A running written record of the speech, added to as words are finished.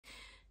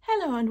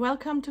Hello and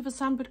welcome to the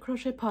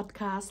Sunbirdcrochet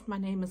podcast. My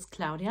name is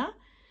Claudia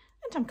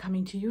and I'm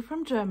coming to you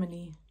from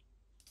Germany.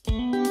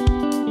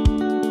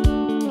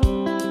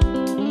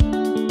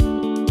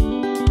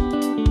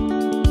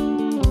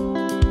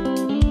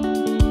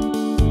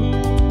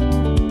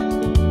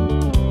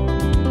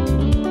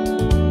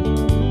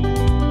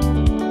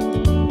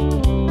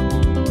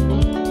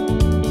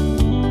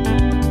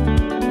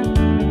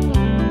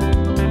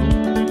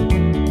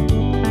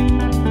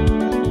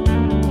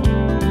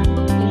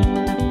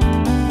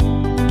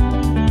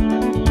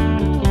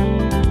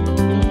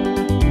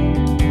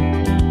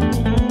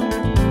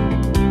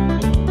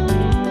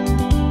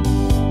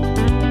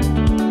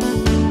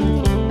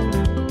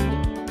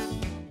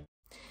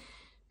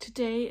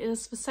 Today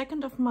is the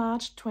 2nd of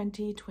March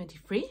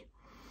 2023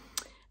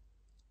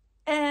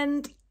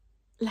 and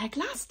like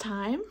last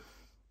time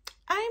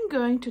I'm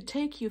going to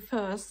take you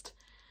first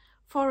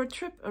for a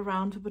trip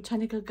around the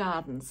botanical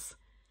gardens.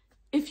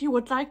 If you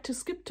would like to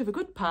skip to the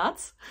good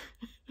parts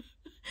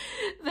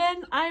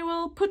then I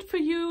will put for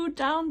you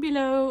down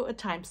below a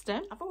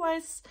timestamp.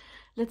 Otherwise,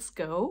 let's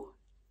go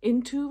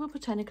into the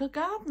botanical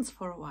gardens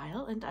for a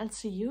while and I'll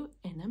see you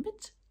in a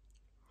bit.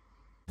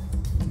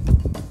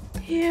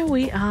 Here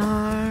we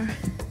are,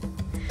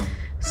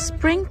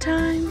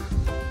 springtime,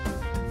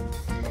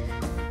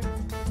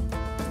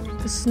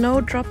 the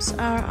snowdrops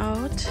are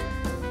out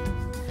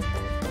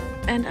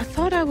and I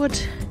thought I would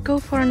go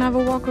for another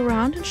walk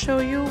around and show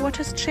you what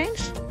has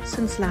changed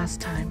since last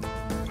time,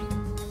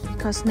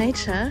 because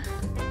nature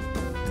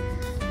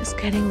is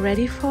getting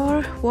ready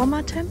for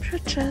warmer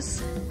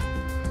temperatures.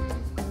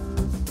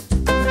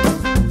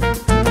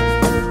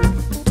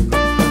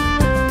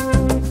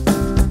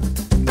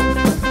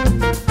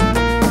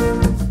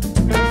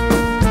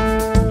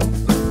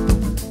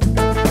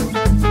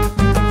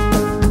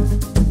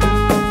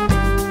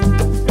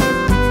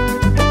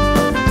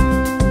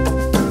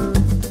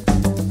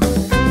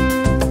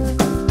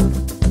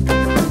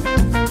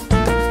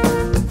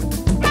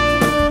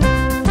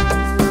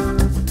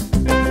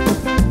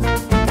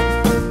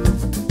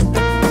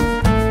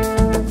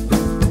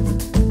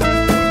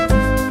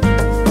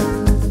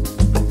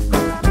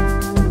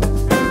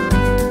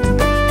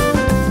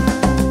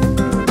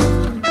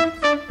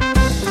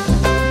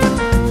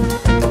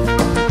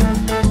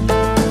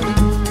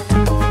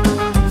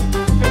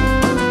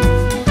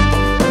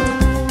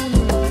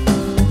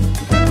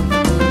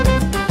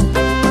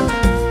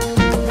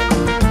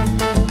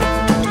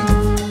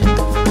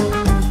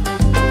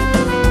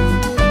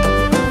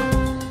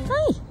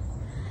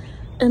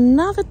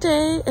 Another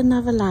day,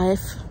 another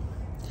life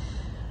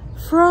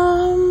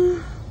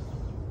from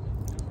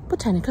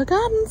Botanical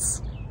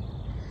Gardens.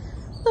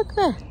 Look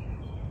there.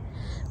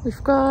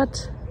 We've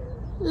got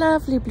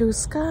lovely blue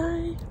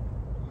sky.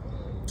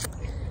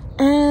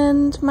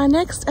 And my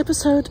next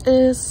episode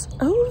is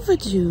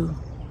overdue.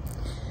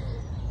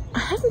 I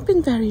haven't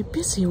been very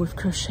busy with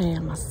crochet, I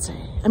must say.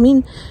 I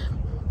mean,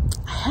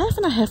 I have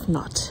and I have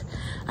not.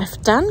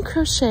 I've done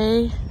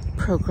crochet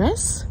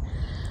progress,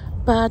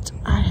 but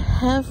I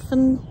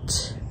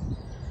haven't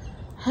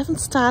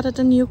started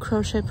a new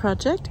crochet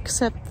project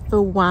except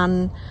the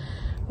one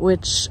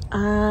which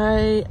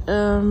I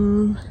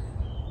am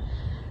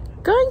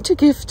going to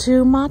give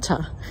to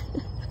Marta.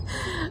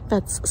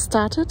 That's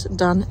started,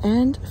 done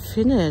and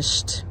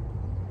finished.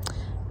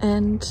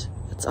 And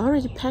it's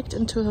already packed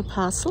into her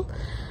parcel,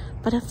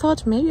 but I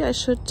thought maybe I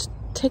should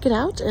take it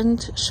out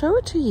and show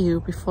it to you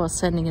before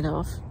sending it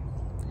off.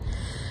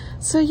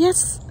 So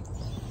yes,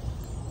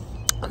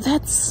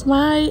 that's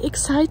my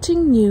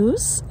exciting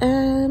news,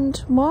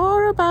 and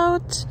more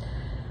about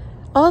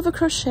all the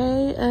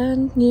crochet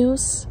and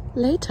news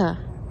later.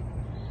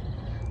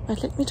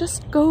 But let me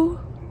just go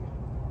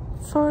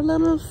for a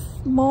little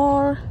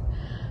more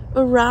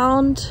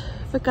around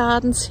the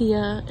gardens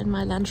here in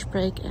my lunch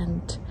break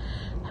and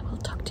I will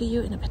talk to you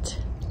in a bit.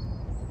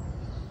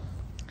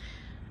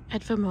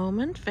 At the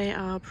moment they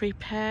are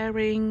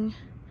preparing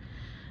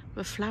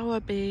the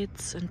flower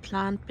beds and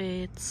plant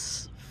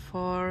beds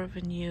for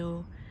the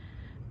new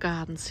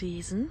garden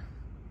season,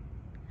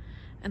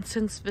 and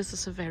since this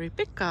is a very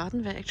big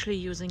garden, they're actually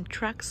using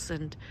trucks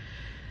and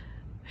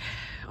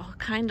all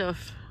kind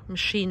of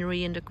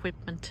machinery and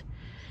equipment.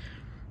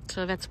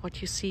 So that's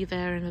what you see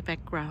there in the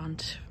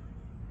background.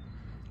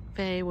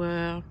 They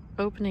were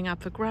opening up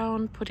the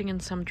ground, putting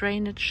in some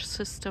drainage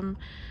system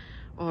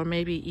or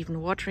maybe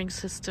even watering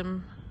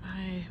system.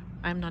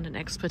 I'm not an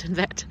expert in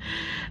that.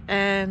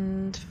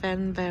 And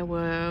then there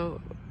were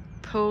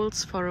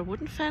poles for a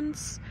wooden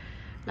fence,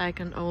 like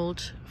an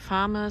old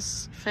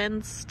farmer's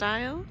fence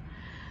style.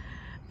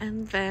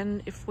 And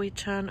then if we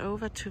turn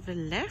over to the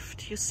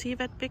left, you see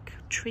that big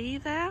tree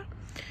there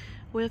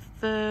with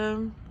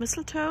the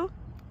mistletoe,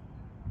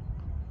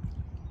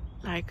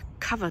 like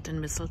covered in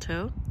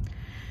mistletoe.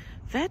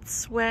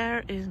 That's where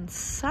in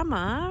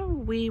summer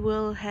we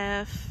will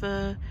have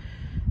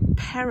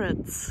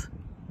parrots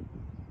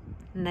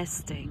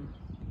nesting.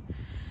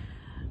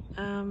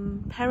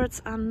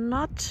 Parrots are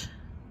not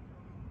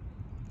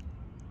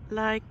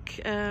like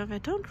they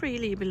don't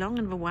really belong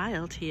in the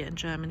wild here in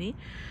Germany,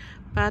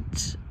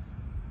 but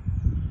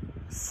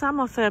some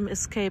of them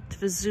escaped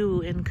the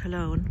zoo in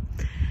Cologne,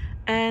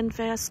 and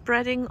they are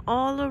spreading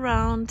all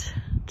around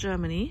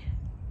Germany.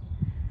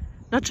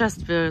 Not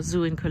just the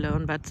zoo in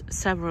Cologne, but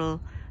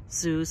several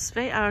zoos.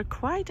 They are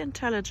quite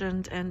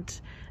intelligent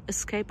and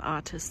escape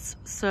artists.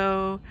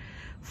 So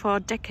for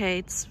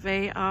decades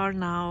they are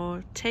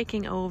now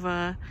taking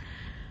over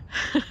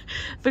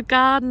the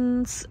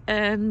gardens,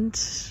 and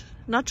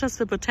not just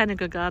the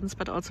botanical gardens,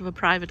 but also the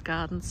private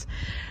gardens.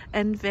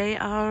 And they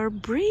are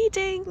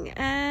breeding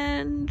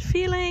and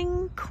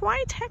feeling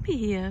quite happy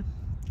here.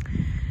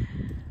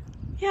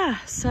 Yeah,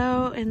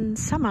 so in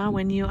summer,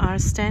 when you are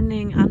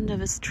standing under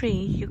this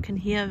tree, you can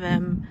hear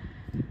them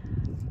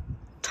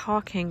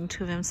talking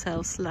to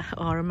themselves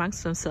or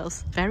amongst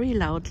themselves very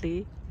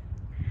loudly.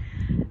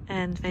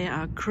 And they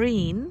are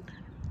green.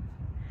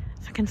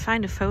 If I can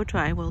find a photo,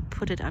 I will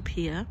put it up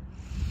here,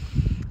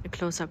 a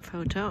close-up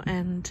photo.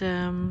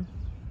 And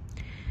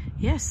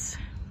yes,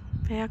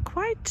 they are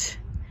quite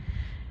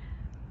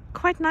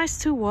nice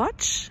to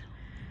watch.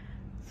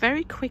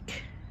 Very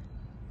quick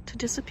to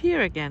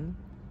disappear again.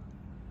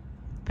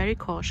 Very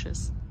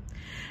cautious.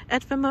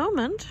 At the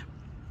moment,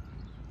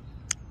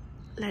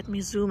 let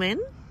me zoom in.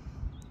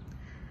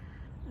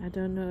 I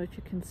don't know if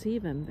you can see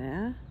them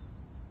there,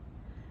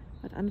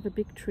 but under the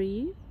big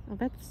tree, oh,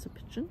 that's a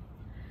pigeon,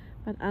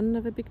 but under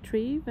the big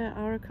tree there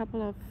are a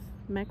couple of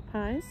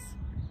magpies,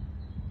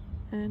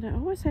 and I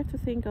always have to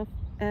think of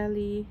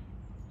Ellie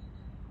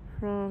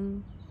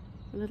from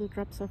Little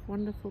Drops of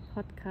Wonderful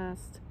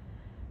podcast,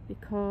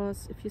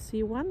 because if you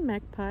see one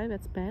magpie,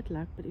 that's bad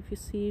luck, but if you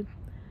see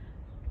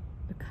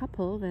a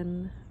couple,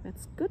 then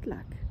that's good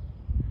luck.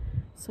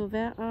 So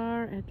there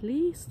are at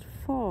least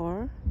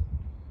 4,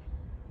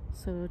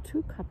 so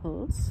 2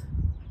 couples.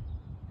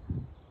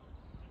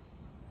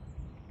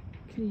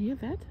 Can you hear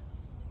that?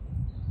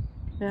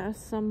 There are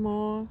some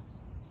more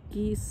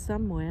geese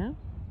somewhere.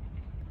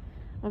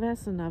 Oh,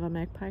 there's another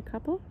magpie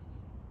couple.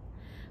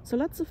 So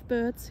lots of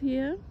birds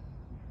here,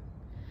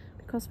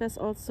 because there's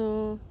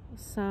also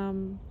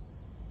some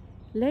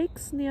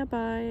lakes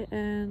nearby,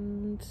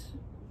 and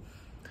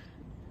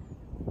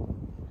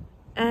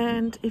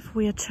if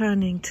we are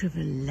turning to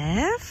the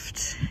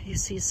left, you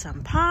see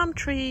some palm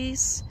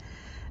trees,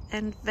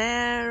 and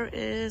there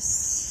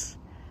is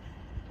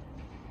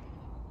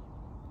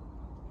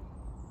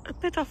a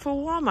bit of a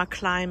warmer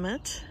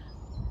climate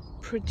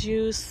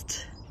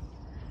produced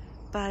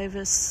by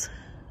this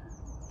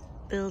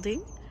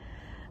building,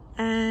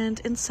 and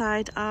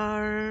inside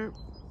are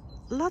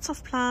lots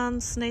of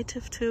plants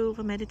native to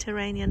the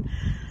Mediterranean,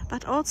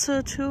 but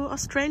also to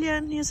Australia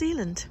and New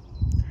Zealand.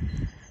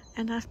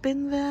 And I've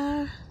been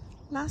there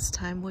last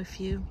time with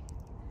you.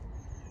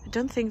 I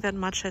don't think that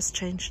much has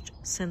changed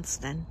since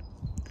then.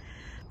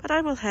 But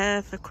I will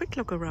have a quick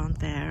look around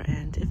there,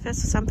 and if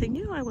there's something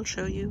new, I will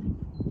show you.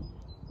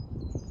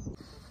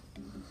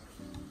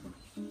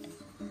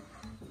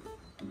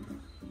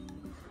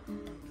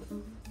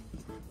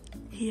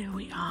 Here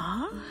we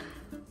are.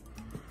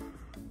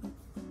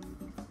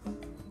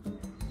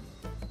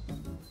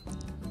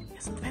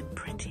 Isn't that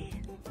pretty?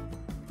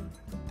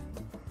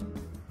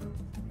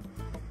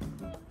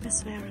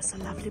 There is a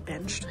lovely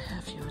bench to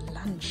have your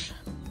lunch.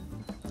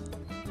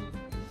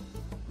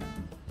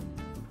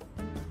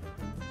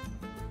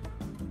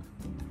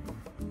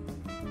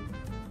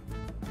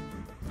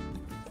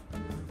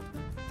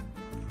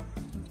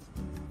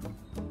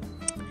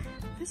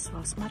 This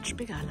was much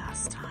bigger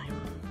last time.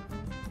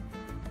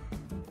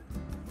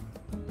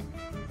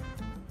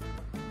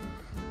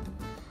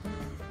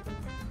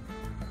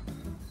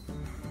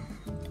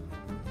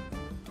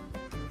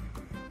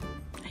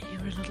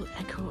 A little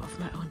echo of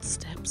my own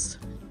steps.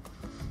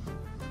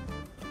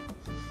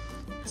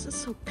 This is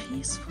so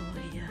peaceful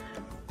here.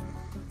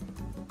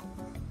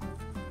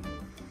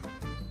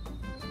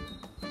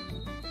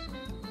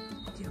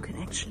 You can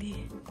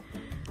actually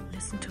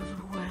listen to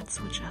the words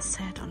which are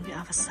said on the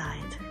other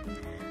side.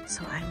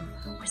 So I'm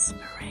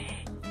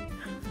whispering.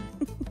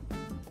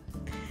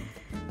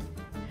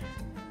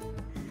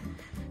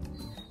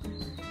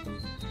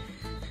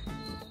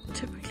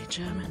 Typically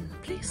German.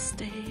 Please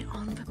stay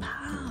on the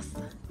path.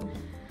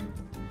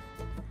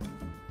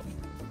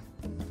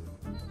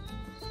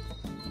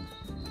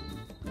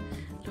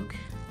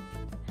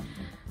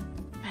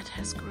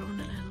 Has grown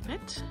a little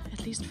bit,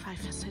 at least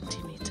 5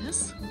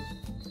 centimeters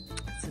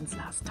since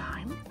last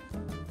time.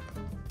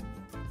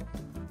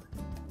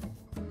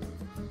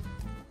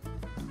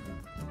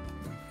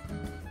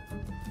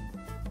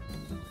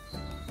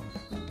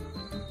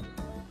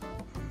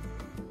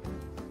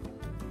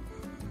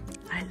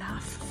 I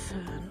love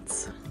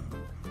ferns.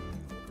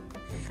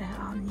 There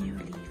are new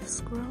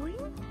leaves growing,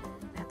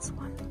 that's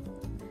one.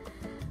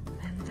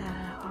 Then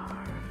there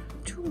are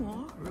 2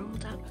 more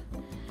rolled up,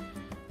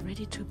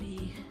 ready to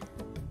be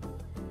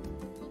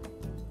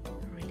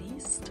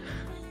released.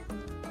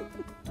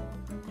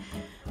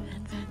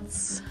 And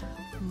that's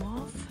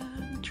more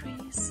fern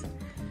trees.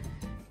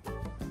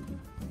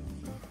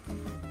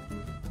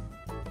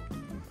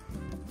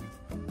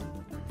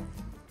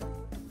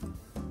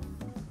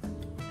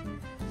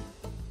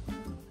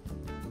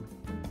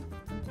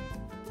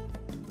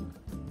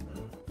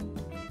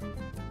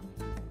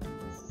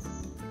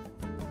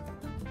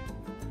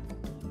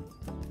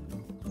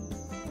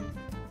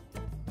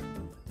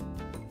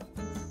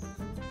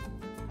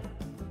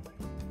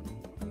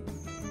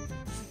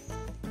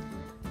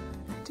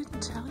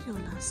 tell you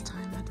last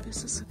time that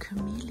this is a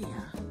camellia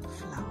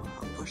flower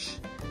or bush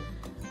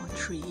or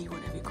tree,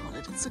 whatever you call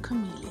it. It's a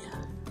camellia.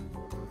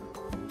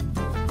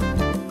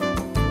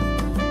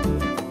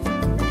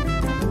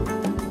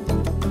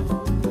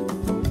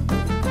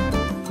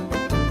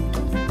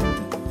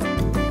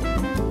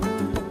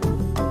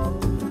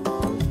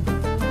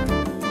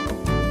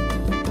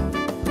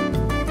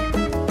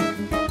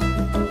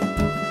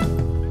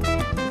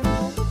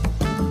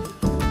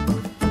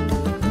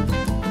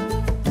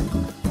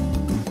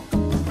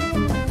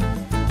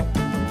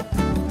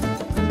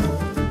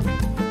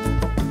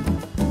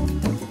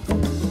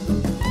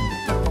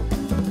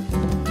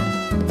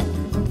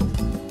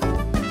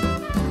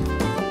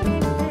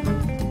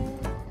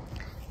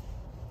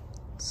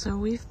 So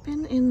we've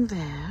been in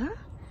there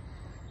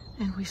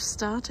and we've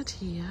started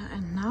here,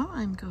 and now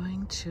I'm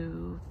going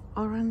to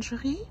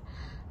Orangery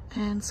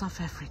and South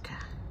Africa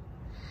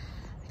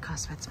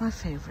because that's my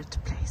favorite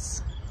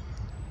place.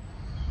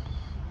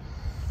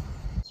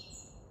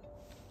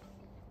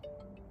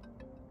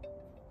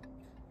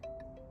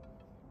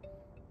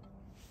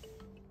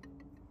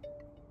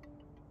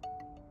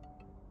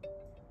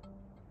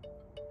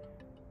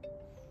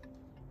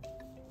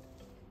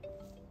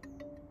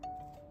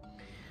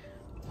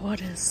 What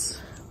is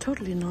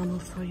totally normal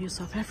for you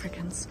South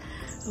Africans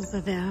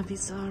over there,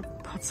 these are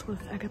pots with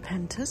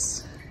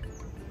agapanthus.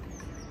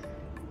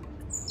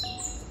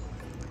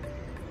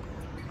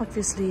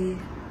 Obviously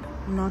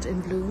not in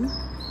bloom.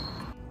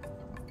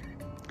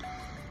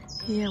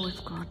 Here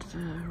we've got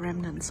the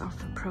remnants of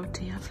the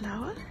Protea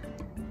flower.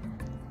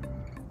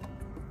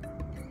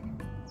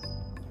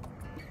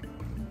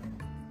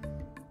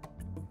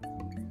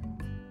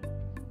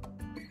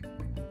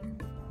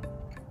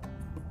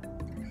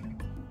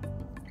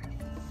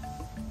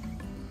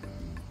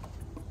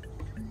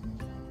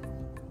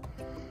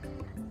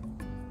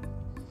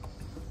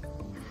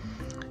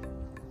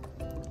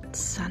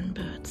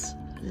 Sunbirds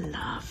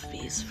love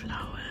these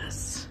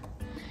flowers.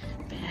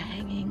 They're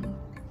hanging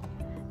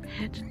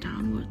head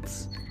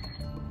downwards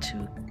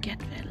to get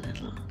their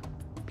little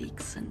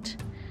beaks and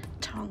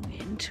tongue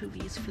into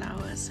these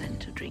flowers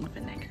and to drink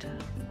the nectar.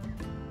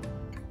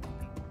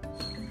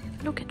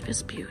 Look at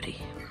this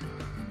beauty.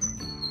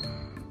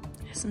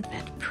 Isn't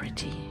that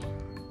pretty?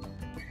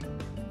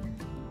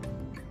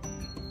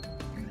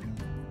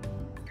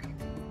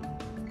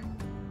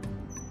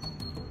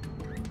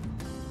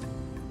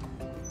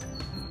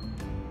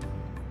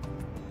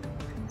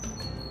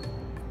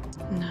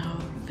 Now,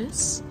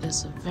 this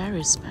is a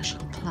very special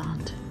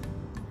plant.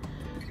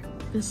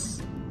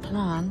 This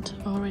plant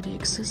already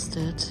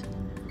existed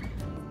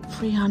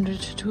 300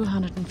 to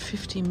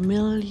 250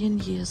 million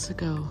years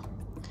ago.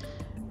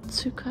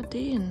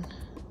 Cycadeen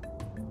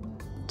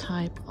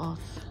type of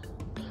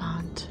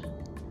plant.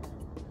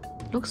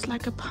 Looks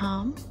like a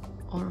palm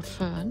or a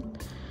fern,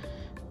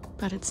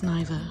 but it's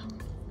neither.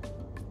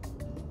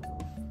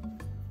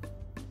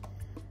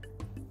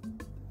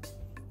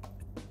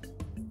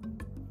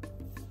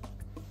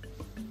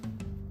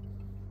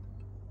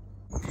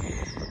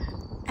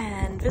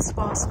 This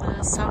was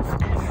the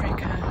South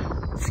Africa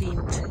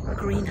themed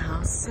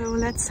greenhouse. So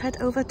let's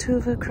head over to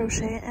the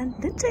crochet and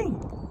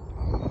knitting.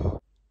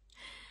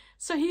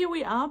 So here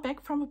we are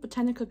back from the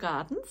botanical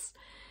gardens.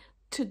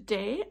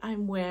 Today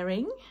I'm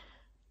wearing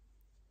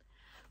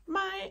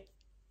my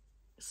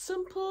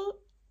simple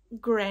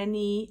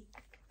granny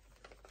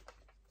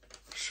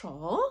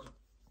shawl.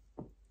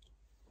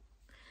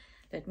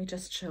 Let me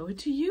just show it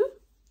to you.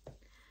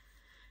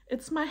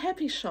 It's my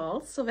happy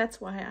shawl, so that's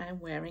why I'm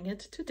wearing it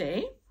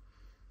today.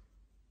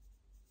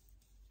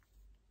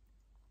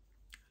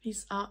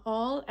 These are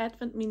all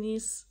Advent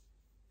minis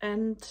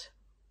and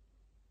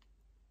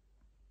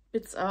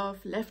bits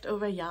of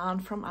leftover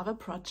yarn from other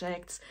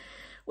projects,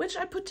 which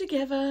I put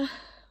together,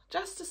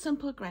 just a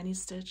simple granny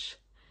stitch.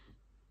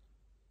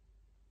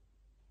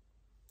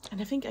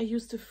 And I think I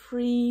used a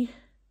 3mm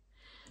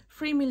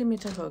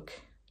hook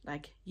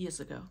like years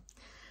ago.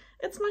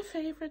 It's my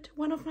favorite,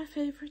 one of my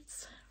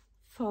favorites.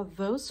 For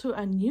those who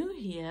are new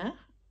here,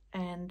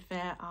 and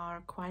there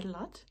are quite a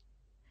lot,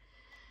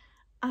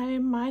 I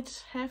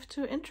might have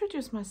to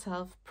introduce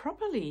myself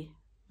properly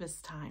this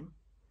time.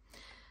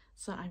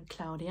 So I'm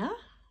Claudia.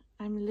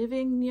 I'm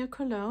living near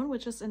Cologne,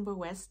 which is in the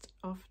west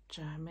of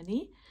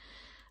Germany,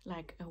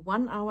 like a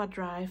 1-hour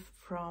drive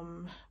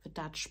from the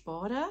Dutch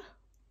border,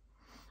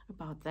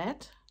 about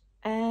that.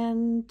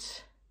 And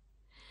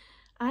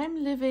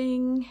I'm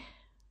living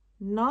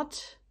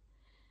not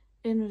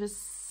in the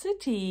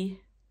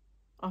city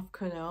of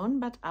Cologne,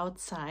 but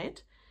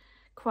outside,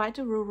 quite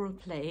a rural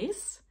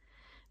place,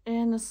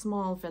 in a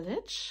small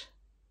village,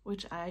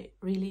 which I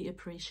really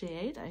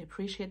appreciate. I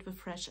appreciate the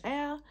fresh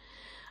air.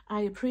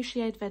 I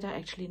appreciate that I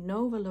actually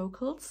know the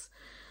locals,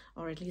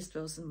 or at least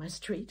those in my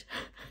street.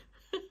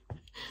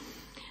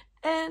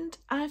 And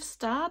I've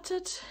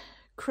started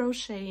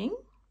crocheting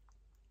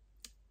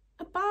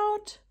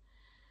about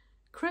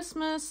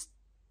Christmas,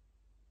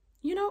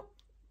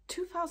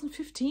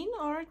 2015,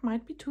 or it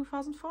might be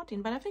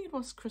 2014, but I think it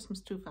was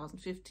Christmas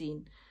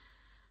 2015,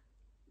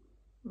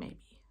 maybe.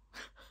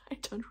 I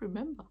don't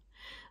remember.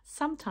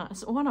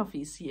 Sometimes, one of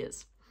these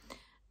years.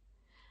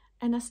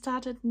 And I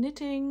started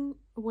knitting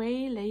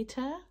way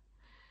later.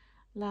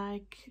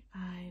 Like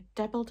I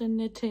dabbled in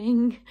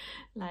knitting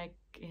like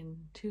in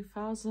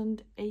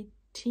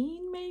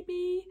 2018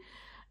 maybe.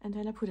 And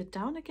then I put it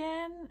down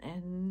again,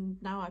 and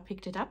now I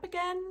picked it up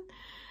again.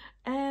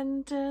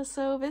 And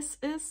so this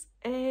is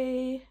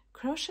a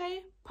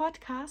crochet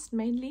podcast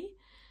mainly,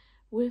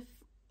 with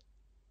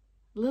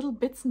little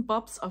bits and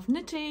bobs of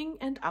knitting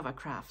and other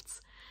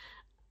crafts.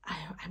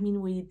 I mean,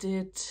 we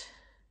did,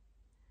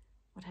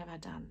 what have I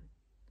done?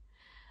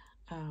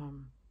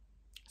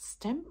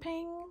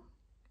 Stamping.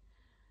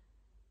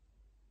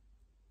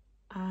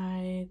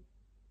 I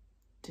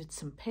did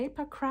some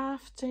paper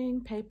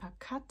crafting, paper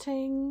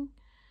cutting.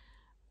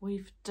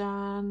 We've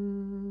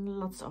done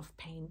lots of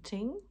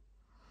painting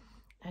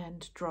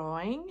and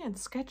drawing and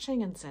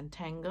sketching and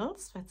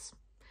Zentangles. That's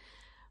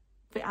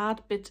the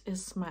art bit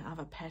is my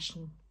other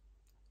passion.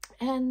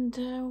 And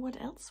what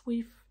else?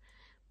 We've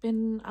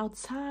been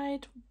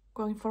outside,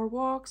 going for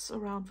walks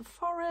around the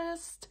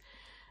forest,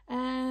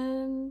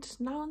 and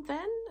now and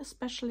then,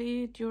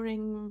 especially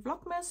during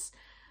Vlogmas,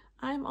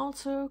 I'm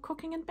also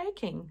cooking and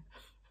baking.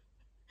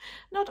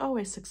 Not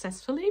always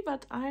successfully,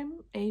 but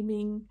I'm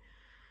aiming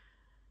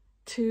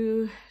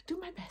to do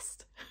my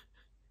best.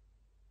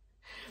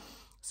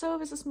 So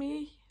this is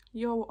me.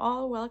 You're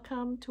all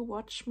welcome to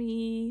watch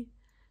me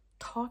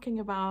talking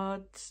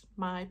about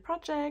my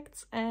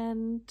projects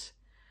and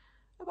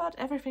about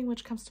everything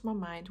which comes to my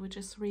mind, which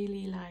is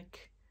really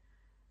like,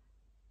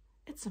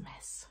 it's a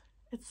mess.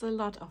 It's a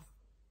lot of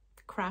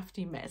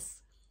crafty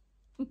mess.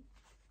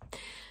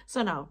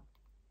 So now,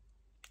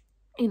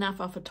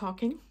 enough of the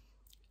talking.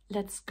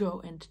 Let's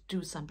go and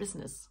do some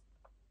business.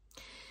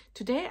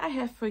 Today I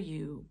have for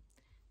you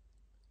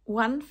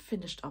one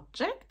finished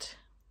object,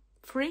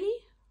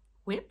 3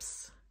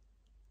 whips.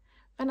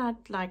 Then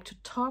I'd like to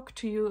talk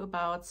to you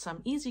about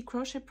some easy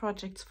crochet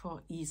projects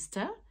for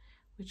Easter,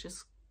 which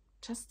is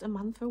just a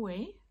month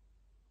away.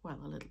 Well,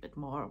 a little bit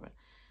more, but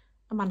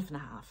a month and a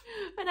half.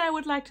 And I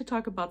would like to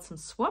talk about some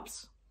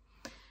swaps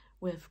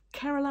with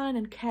Caroline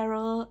and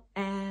Carol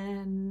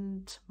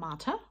and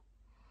Marta.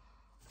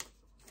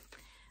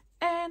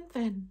 And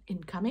then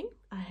incoming,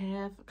 I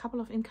have a couple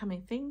of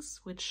incoming things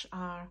which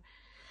are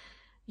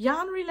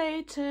yarn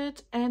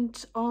related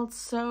and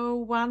also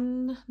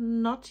one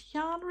not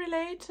yarn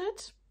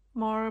related,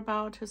 more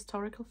about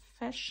historical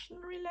fashion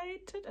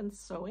related and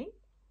sewing.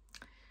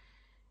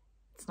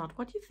 It's not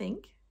what you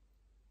think.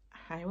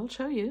 I will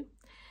show you.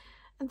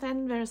 And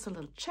then there's a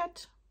little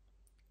chat.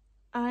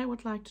 I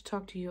would like to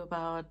talk to you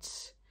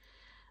about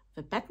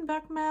the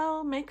Battenberg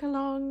MAL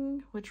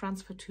make-along, which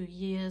runs for 2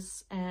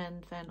 years,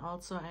 and then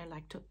also I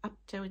like to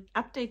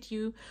update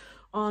you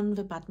on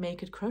the But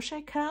Make It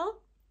Crochet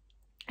Cal.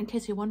 In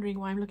case you're wondering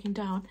why I'm looking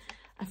down,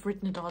 I've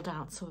written it all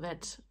down so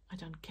that I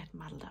don't get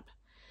muddled up.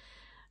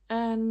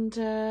 And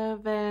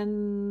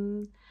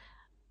then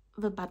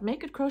the But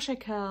Make It Crochet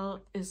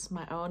Cal is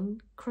my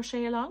own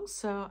crochet along,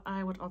 so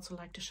I would also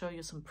like to show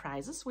you some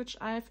prizes which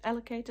I've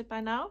allocated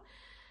by now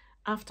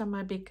after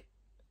my big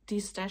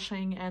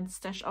destashing and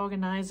stash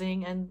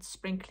organizing and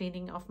spring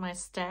cleaning of my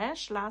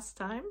stash last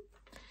time.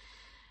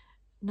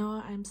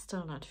 No, I'm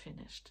still not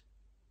finished,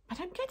 but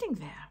I'm getting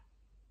there.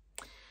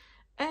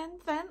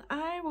 And then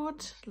I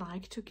would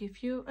like to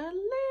give you a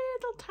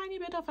little tiny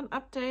bit of an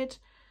update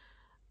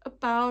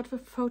about the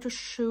photo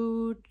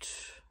shoot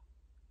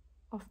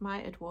of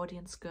my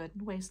Edwardian skirt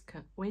and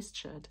waist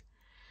shirt,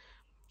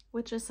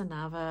 which is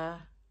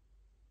another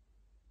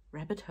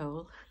rabbit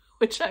hole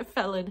which I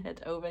fell in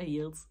head over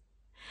heels.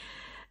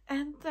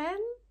 And then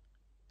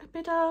a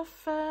bit of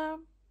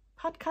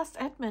podcast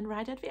admin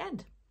right at the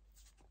end.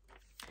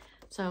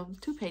 So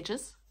 2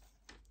 pages.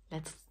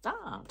 Let's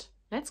start.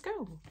 Let's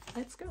go.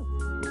 Let's go.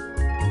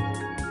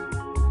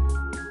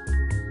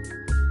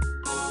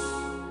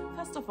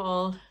 First of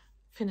all,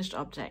 finished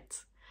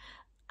objects.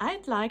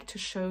 I'd like to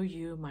show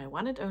you my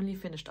one and only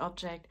finished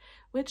object,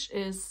 which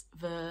is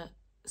the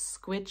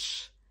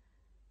Squidge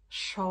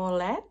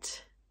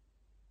shawlette,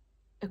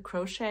 a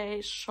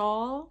crochet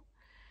shawl.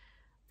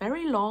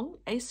 Very long,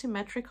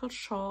 asymmetrical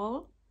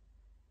shawl,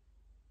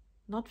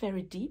 not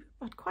very deep,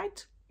 but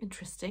quite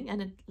interesting,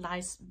 and it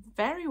lies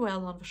very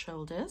well on the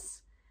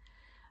shoulders.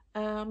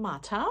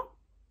 Marta,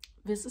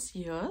 this is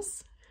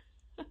yours.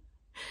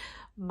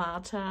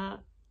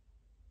 Marta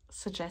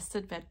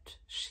suggested that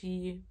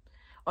she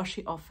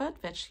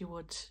offered that she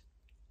would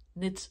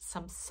knit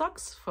some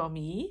socks for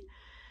me,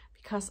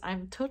 because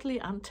I'm totally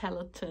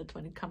untalented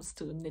when it comes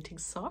to knitting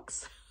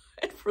socks.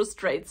 It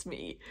frustrates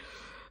me.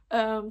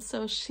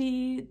 So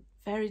she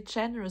very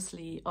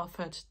generously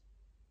offered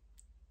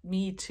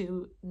me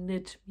to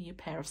knit me a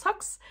pair of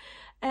socks,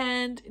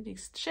 and in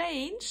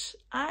exchange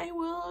I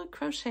will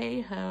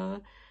crochet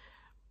her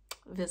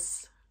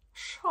this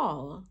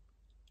shawl.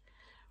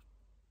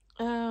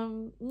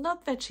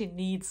 Not that she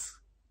needs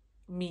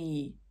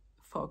me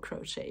for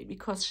crochet,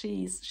 because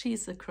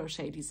she's a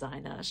crochet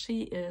designer.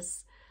 She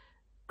is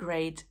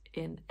great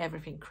in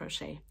everything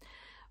crochet,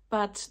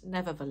 but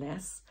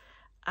nevertheless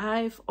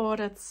I've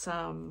ordered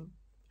some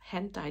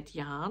hand-dyed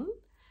yarn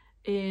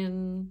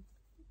in,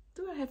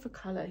 do I have a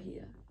color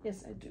here?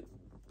 Yes, I do.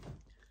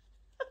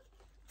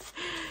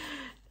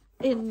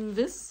 In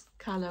this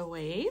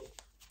colorway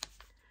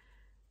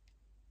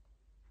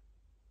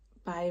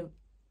by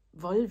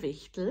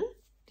Wollwichtel,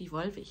 die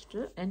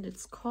Wollwichtel, and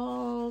it's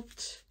called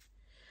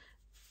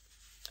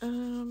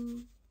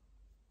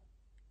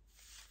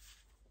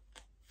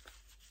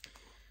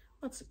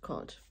what's it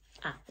called?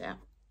 Ah, there.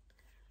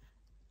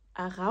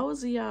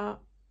 Arausia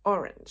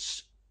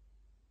Orange.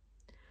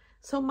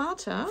 So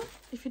Marta,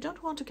 if you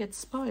don't want to get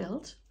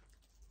spoiled,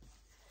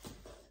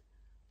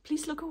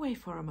 please look away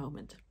for a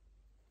moment.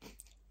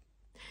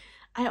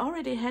 I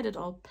already had it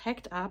all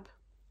packed up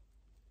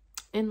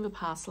in the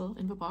parcel,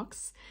 in the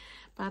box,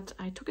 but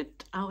I took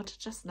it out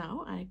just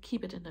now. I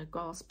keep it in a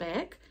gauze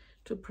bag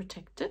to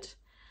protect it.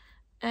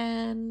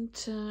 And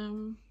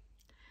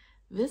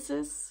this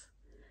is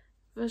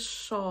the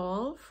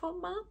shawl for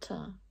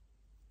Marta.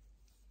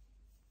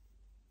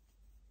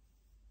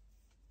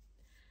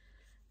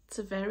 It's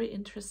a very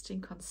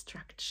interesting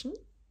construction.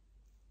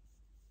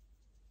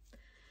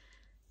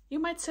 You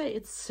might say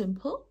it's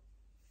simple.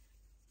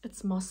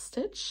 It's moss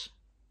stitch.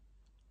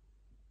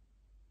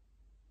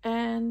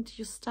 And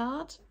you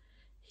start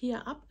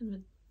here up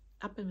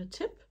in the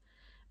tip,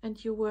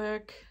 and you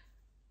work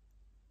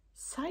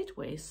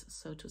sideways,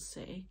 so to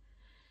say.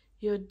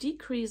 You're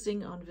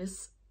decreasing on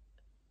this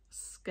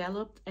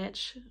scalloped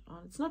edge.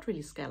 It's not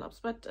really scallops,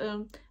 but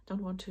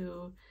don't want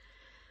to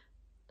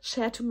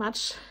share too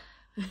much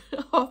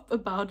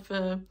about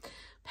the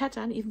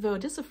pattern, even though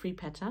it is a free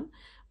pattern,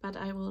 but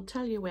I will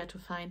tell you where to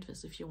find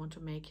this if you want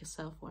to make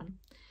yourself one.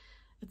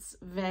 It's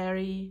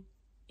very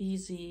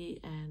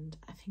easy, and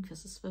I think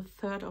this is the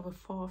third or the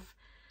fourth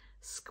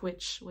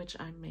squidge which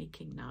I'm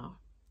making now,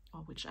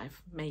 or which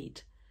I've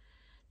made,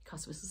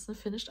 because this is the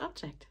finished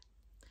object.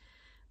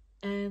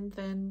 And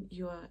then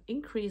you're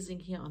increasing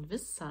here on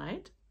this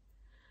side,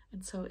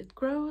 and so it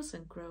grows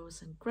and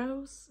grows and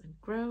grows and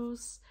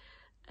grows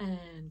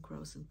and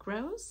grows and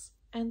grows,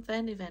 and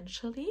then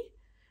eventually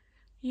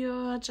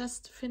you're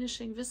just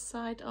finishing this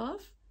side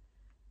off.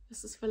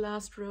 This is the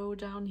last row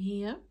down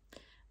here,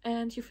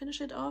 and you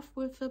finish it off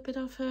with a bit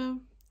of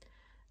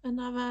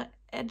another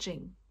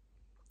edging.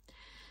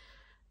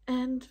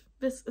 And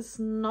this is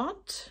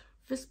not,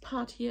 this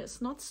part here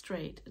is not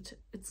straight.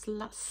 It's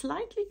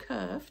slightly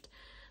curved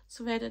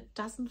so that it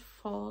doesn't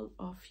fall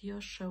off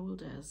your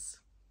shoulders.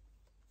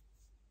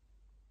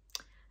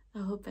 I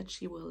hope that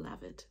she will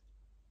love it.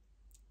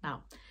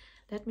 Now,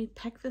 let me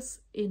pack this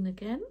in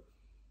again.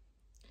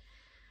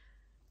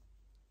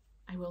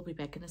 I will be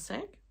back in a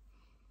sec.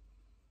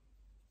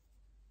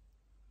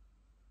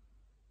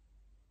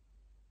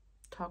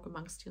 Talk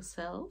amongst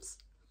yourselves.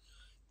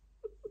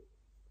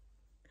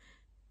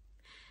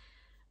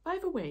 By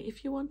the way,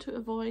 if you want to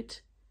avoid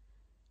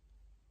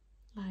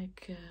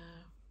like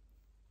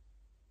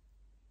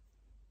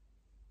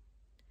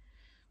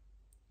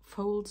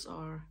folds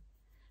or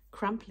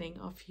crumpling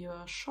of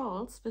your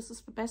shawls, this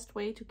is the best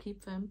way to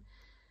keep them,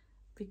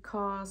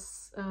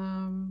 because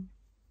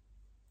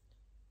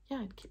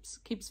yeah, it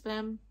keeps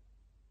them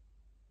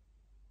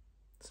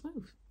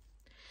smooth.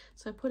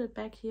 So I put it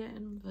back here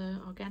in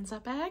the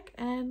organza bag,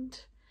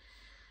 and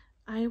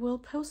I will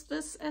post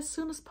this as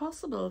soon as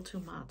possible to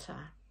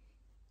Marta.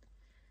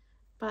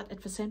 But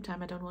at the same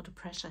time, I don't want to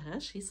pressure her.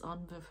 She's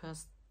on the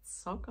first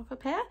sock of a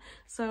pair,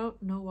 so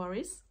no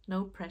worries,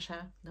 no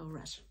pressure, no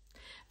rush.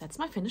 That's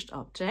my finished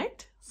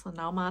object. So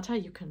now, Marta,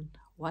 you can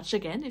watch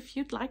again if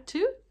you'd like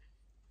to.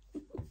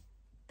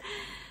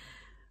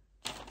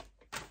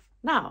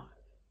 Now,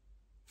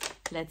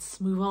 let's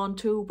move on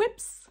to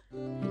whips.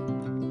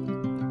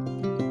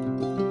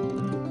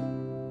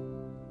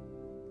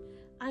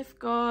 I've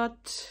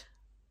got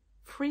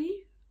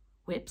 3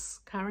 whips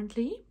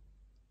currently.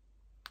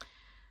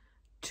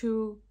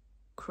 2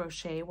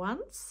 crochet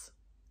ones,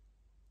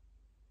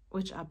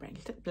 which are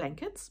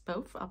blankets,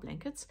 both are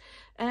blankets,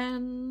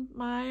 and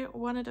my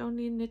one and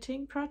only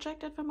knitting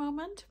project at the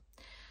moment.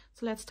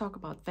 So let's talk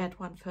about that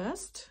one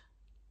first.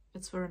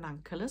 It's the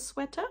ranunculus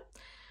sweater,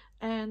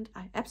 and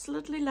I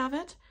absolutely love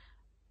it,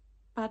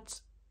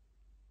 but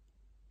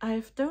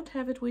I don't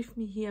have it with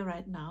me here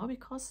right now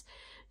because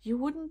you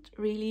wouldn't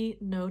really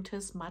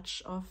notice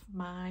much of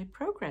my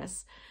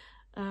progress.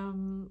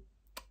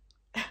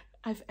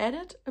 I've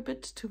added a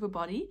bit to the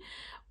body,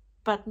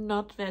 but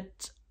not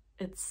that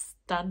it's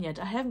done yet.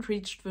 I haven't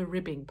reached the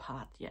ribbing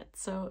part yet,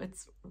 so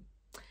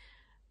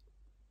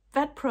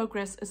that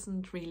progress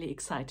isn't really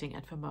exciting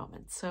at the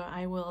moment. So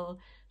I will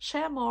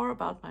share more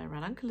about my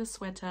ranunculus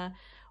sweater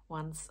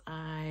once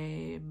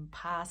I'm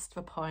past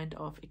the point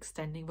of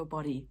extending the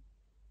body.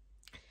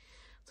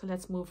 So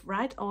let's move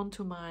right on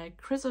to my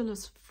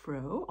Chrysalis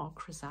throw, or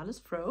Chrysalis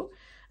throw.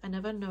 I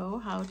never know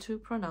how to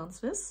pronounce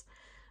this.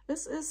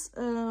 This is,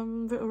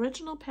 the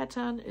original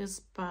pattern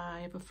is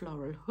by the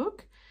Floral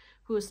Hook,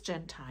 who is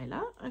Jen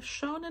Tyler. I've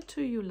shown it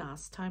to you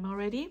last time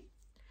already.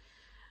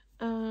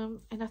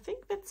 And I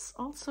think that's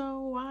also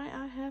why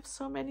I have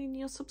so many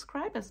new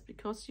subscribers,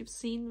 because you've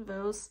seen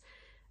those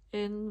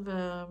in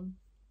the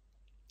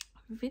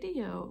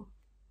video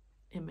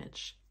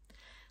image.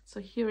 So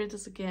here it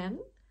is again.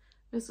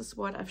 This is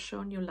what I've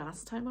shown you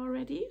last time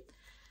already.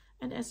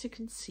 And as you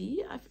can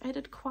see, I've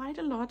added quite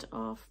a lot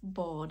of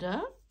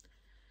border.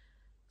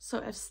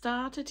 So I've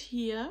started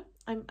here.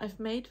 I've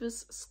made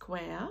this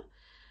square,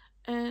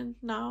 and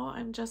now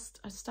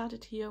I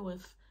started here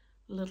with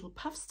little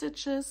puff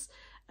stitches,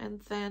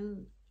 and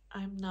then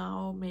I'm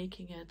now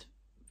making it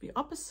the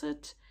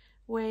opposite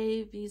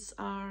way. These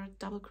are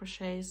double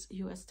crochets,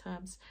 US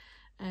terms,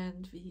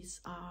 and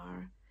these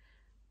are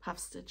puff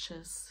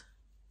stitches.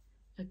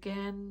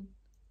 Again,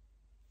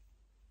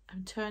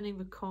 I'm turning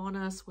the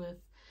corners with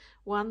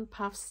one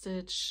puff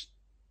stitch,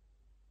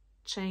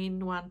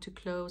 chain one to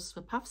close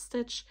the puff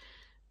stitch,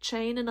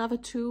 chain another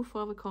two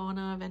for the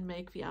corner, then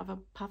make the other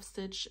puff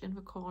stitch in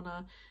the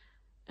corner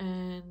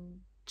and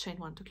chain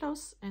one to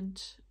close,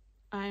 and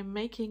I'm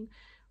making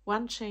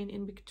one chain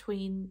in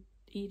between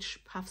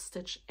each puff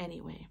stitch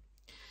anyway.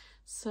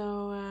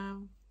 So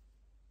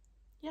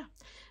yeah,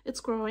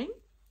 it's growing.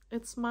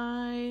 It's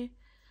a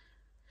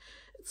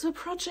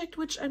project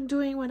which I'm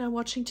doing when I'm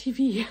watching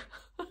TV.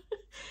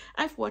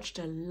 I've watched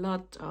a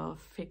lot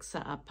of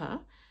Fixer Upper.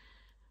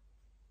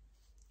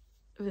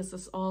 This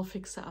is all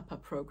Fixer Upper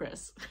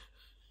progress.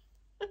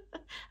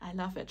 I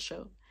love that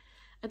show.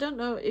 I don't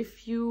know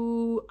if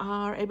you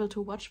are able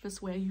to watch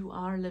this where you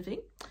are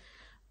living,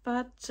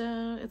 but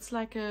it's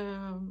like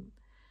a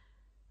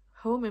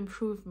home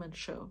improvement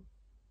show.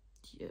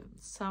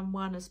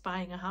 Someone is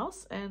buying a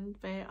house and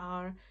they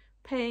are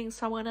paying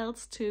someone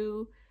else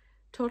to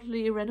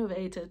totally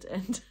renovate it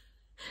and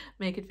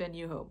make it their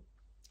new home.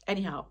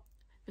 Anyhow,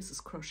 this is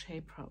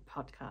Crochet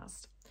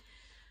Podcast.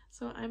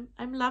 So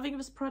I'm loving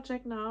this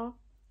project now,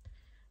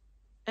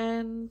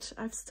 and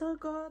I've still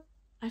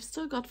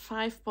got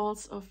 5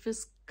 balls of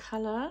this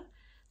color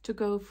to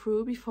go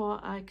through before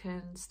I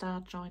can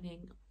start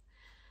joining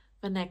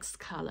the next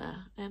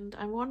color. And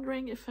I'm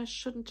wondering if I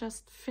shouldn't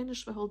just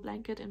finish the whole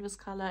blanket in this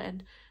color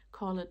and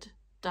call it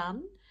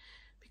done,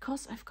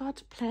 because I've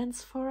got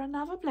plans for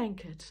another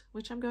blanket,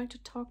 which I'm going to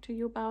talk to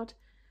you about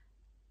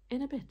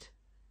in a bit.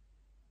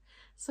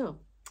 So,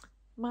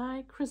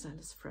 my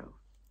Chrysalis throw.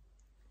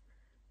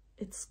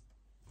 It's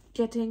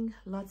getting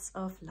lots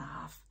of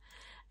love.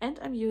 And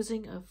I'm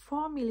using a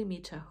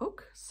 4mm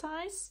hook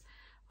size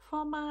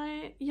for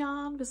my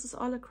yarn. This is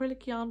all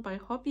acrylic yarn by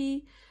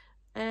Hobby,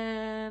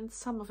 and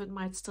some of it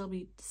might still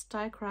be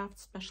Stylecraft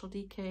Special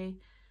DK.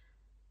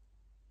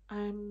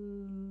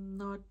 I'm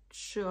not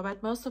sure,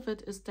 but most of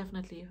it is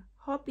definitely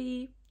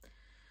Hobby.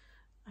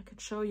 I can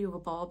show you the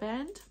ball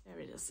band. There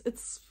it is.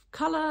 It's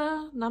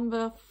color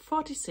number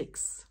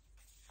 46,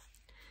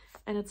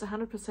 and it's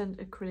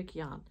 100% acrylic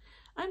yarn.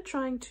 I'm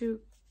trying to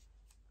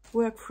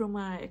work through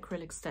my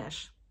acrylic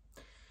stash.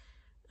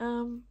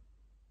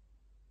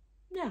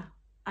 Yeah,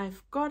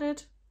 I've got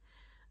it.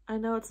 I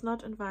know it's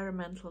not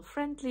environmental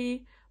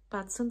friendly,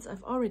 but since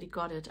I've already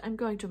got it, I'm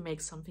going to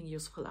make something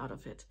useful out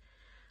of it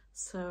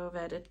so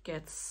that it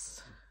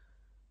gets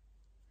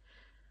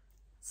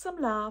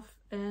some love,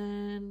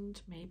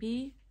 and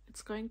maybe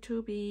it's going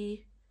to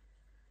be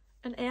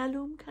an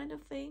heirloom kind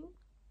of thing.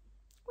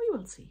 We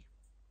will see.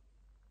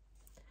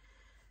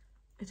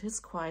 It is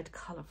quite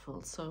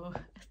colorful, so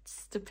it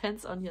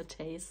depends on your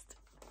taste.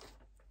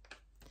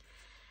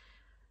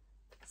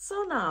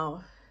 So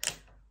now,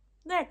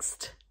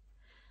 next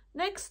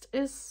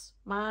is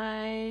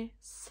my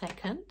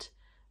second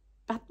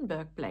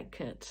Battenberg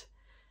blanket.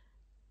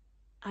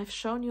 I've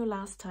shown you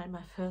last time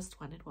my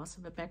first one. It was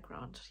in the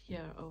background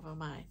here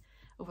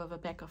over the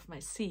back of my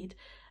seat,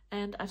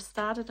 and I've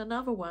started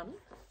another one,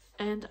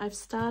 and I've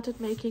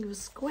started making the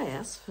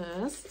squares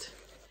first.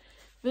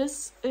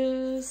 This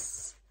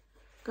is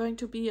going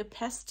to be a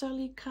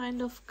pastel-y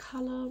kind of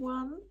color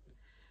one.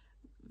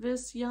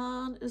 This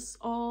yarn is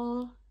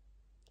all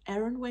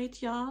Aran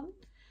weight yarn,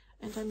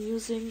 and I'm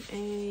using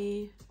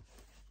a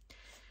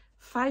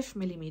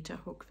 5mm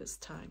hook this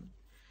time.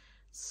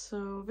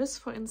 So this,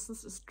 for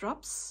instance, is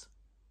Drops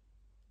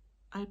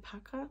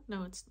Alpaca.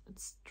 No,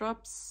 it's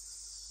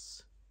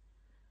Drops.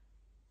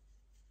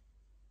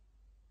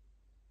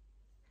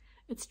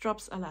 It's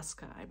Drops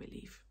Alaska, I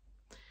believe.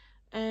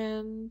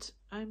 And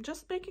I'm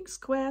just making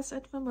squares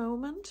at the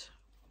moment.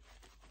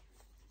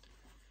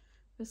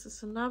 This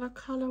is another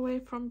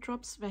colorway from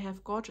Drops. They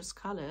have gorgeous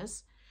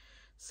colors.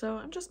 So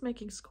I'm just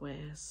making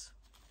squares.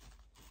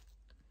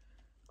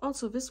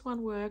 Also, this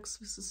one works.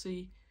 This is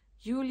the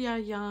Julia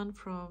yarn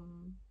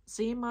from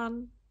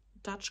Zeeman,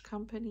 Dutch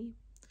company.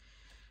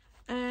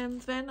 And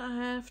then I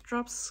have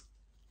Drops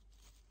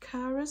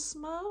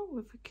Charisma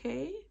with a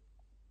K.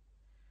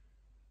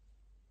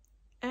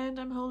 And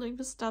I'm holding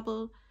this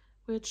double,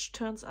 which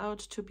turns out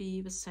to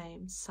be the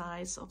same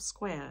size of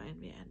square in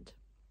the end.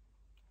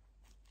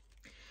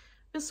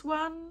 This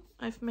one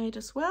I've made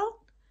as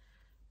well.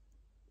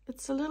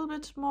 It's a little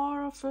bit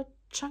more of a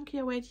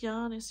chunkier weight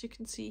yarn, as you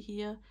can see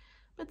here.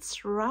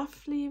 It's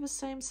roughly the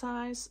same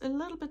size, a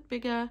little bit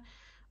bigger,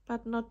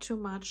 but not too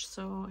much,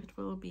 so it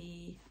will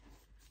be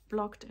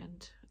blocked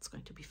and it's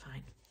going to be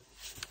fine.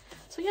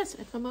 So yes,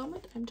 at the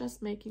moment I'm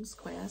just making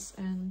squares,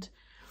 and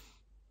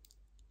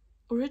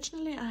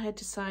originally I had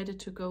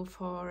decided to go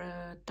for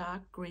a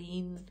dark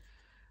green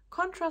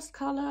contrast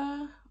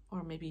color,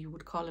 or maybe you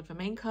would call it the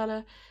main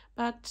color,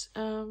 but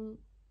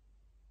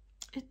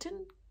it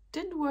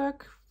didn't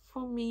work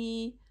for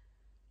me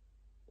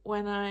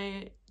when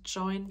I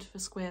joined the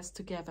squares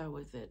together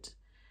with it.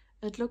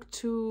 It looked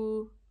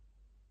too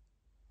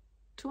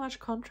much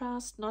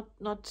contrast, not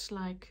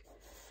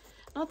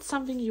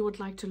something you would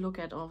like to look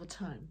at all the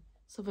time.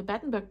 So the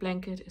Battenberg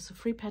blanket is a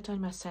free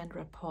pattern by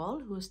Sandra Paul,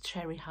 who is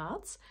Cherry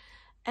Hearts,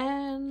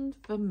 and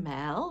the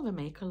MAL, the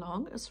make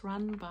along, is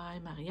run by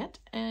Mariette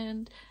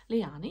and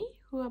Yarny,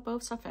 who are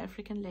both South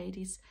African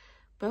ladies.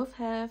 Both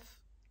have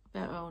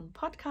their own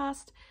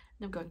podcast,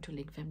 and I'm going to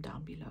link them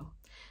down below.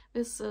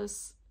 This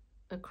is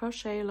a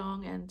crochet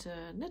along and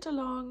a knit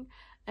along,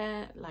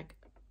 like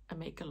a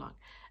make along,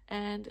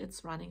 and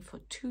it's running for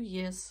 2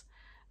 years.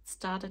 It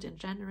started in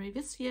January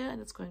this year,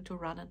 and it's going to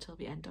run until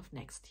the end of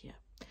next year.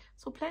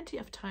 So plenty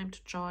of time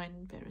to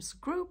join. There is a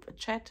group, a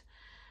chat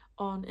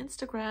on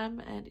Instagram,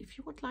 and if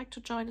you would like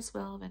to join as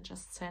well, then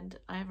just send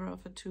either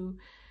of the two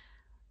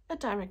a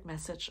direct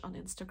message on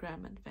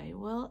Instagram and they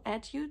will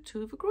add you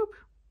to the group.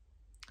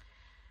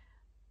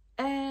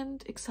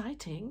 And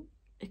exciting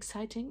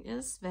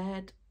is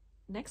that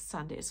next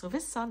Sunday, so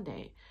this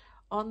Sunday,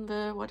 on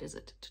the, what is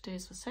it? Today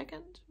is the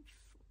 2nd,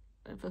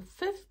 the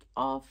 5th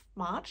of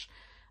March,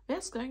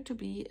 there's going to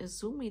be a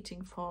Zoom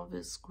meeting for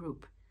this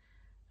group.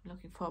 I'm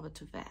looking forward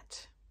to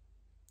that.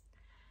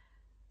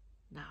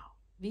 Now,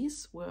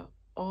 these were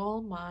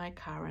all my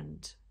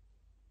current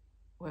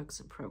works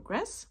in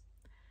progress.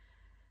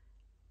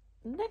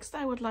 Next,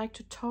 I would like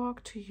to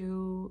talk to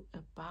you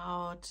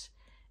about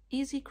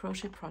easy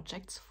crochet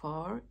projects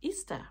for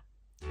Easter.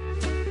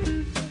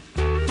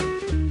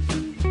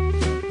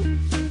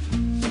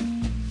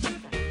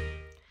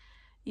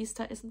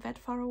 Easter isn't that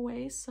far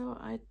away, so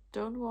I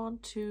don't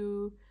want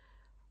to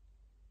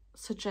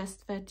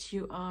suggest that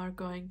you are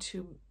going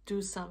to do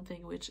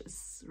something which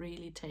is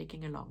really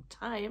taking a long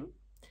time.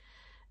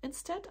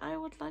 Instead, I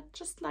would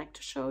just like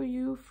to show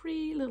you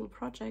 3 little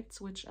projects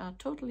which are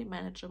totally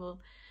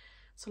manageable.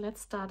 So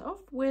let's start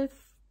off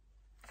with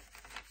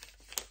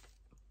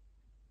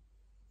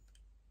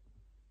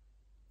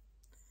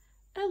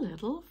a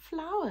little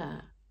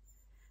flower.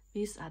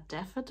 These are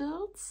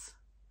daffodils,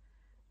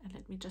 and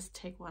let me just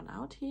take one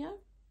out here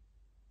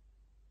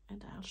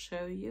and I'll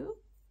show you.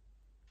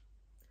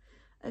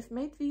 I've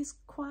made these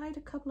quite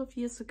a couple of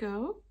years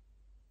ago,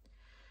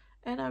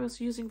 and I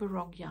was using the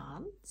wrong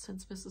yarn.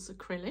 Since this is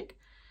acrylic,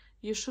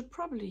 you should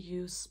probably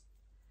use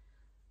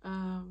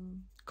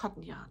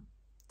cotton yarn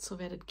so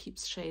that it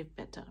keeps shape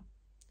better.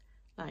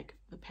 Like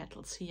the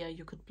petals here,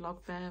 you could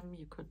block them,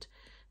 you could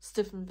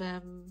stiffen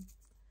them,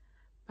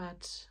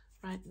 but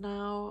right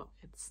now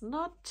it's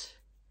not.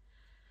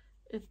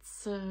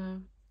 It's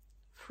a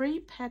free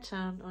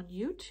pattern on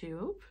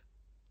YouTube,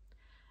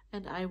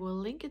 and I will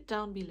link it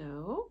down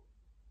below.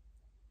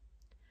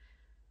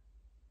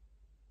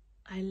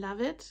 I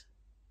love it.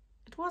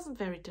 It wasn't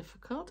very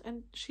difficult,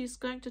 and she's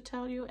going to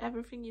tell you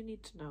everything you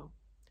need to know.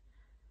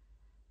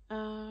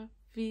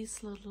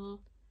 These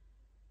little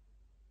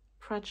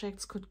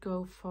projects could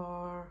go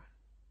for,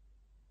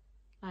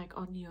 like,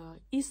 on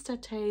your Easter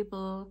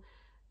table.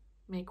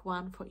 Make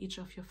one for each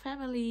of your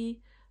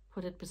family,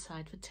 put it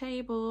beside the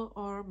table,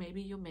 or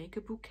maybe you make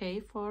a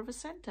bouquet for the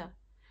center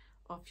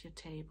of your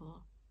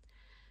table.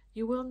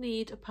 You will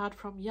need, apart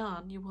from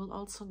yarn, you will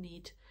also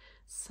need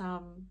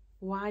some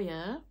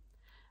wire,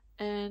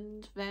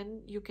 and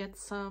then you get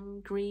some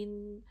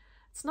green,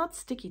 it's not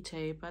sticky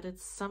tape, but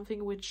it's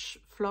something which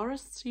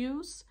florists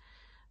use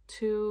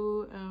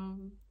to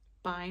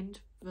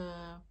bind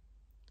the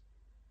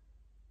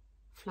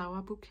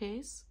flower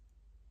bouquets.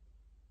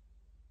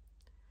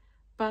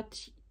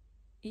 But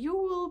you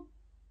will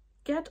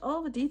get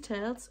all the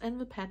details in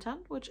the pattern,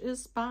 which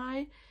is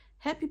by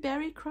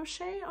HappyBerry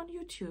Crochet on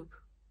YouTube.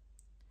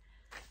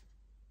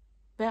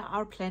 There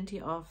are plenty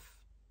of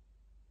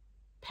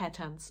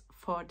patterns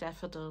for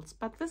daffodils,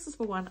 but this is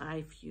the one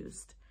I've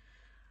used.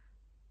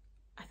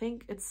 I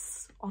think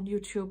it's on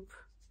YouTube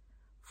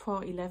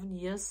for 11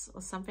 years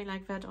or something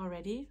like that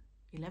already.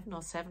 11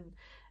 or 7,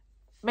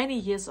 many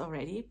years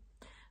already.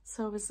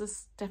 So this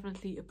is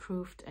definitely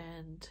approved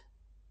and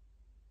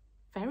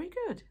very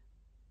good.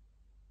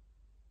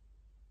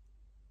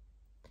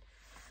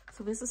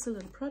 So this is a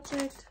little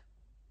project.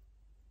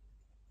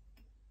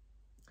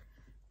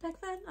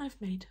 Back then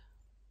I've made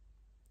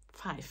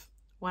 5.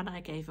 One I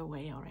gave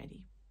away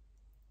already.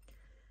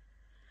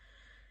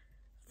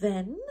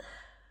 Then,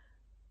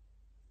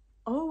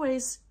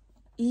 always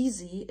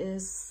easy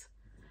is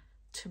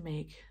to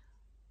make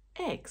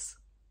eggs.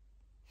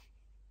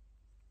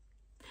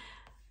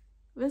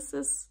 This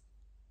is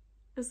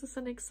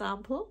an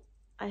example.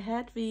 I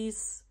had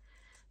these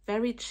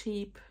very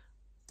cheap,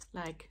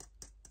 like,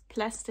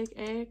 plastic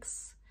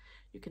eggs.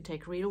 You can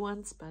take real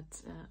ones,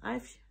 but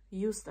I've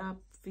used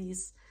up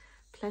these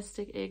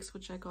plastic eggs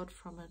which I got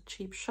from a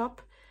cheap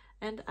shop,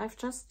 and I've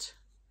just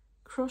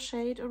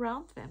crocheted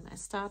around them. I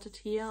started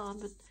here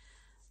on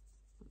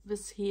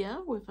this here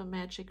with a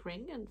magic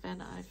ring, and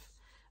then I've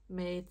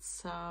made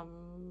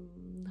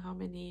some, how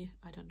many,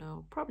 I don't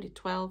know, probably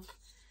 12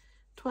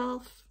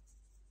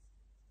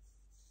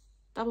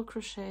 double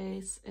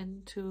crochets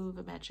into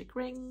the magic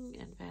ring,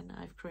 and then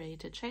I've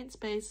created chain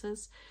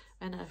spaces,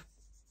 and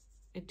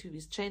into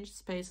these chain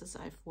spaces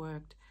I've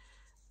worked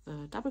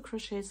the double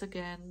crochets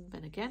again,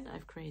 then again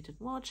I've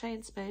created more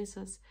chain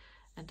spaces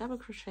and double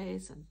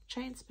crochets and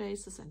chain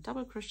spaces and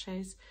double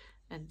crochets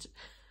and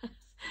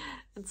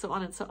and so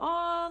on and so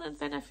on, and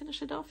then I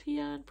finish it off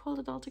here and pulled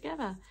it all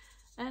together,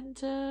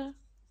 and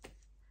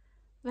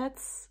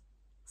that's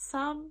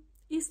some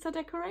Easter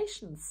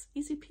decorations,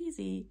 easy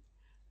peasy.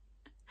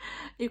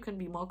 You can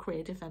be more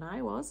creative than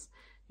I was.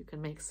 You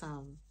can make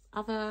some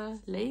other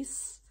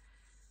lace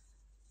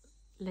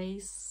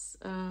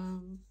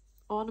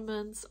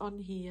ornaments on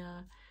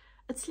here.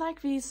 It's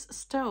like these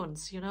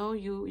stones, you know,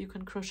 you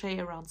can crochet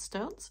around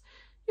stones.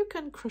 You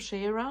can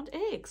crochet around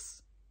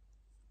eggs.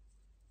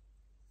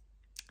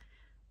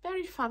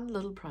 Very fun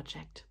little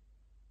project.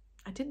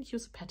 I didn't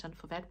use a pattern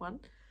for that one.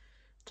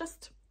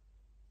 Just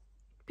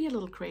be a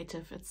little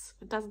creative. It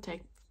doesn't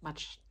take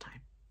much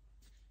time.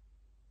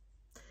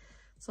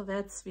 So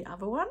that's the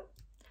other one.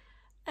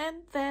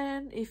 And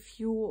then if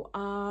you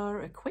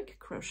are a quick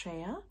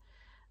crocheter,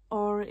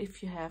 or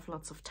if you have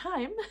lots of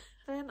time,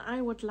 then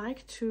I would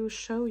like to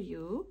show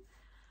you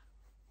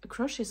a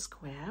crochet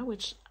square,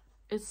 which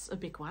is a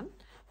big one,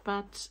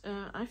 but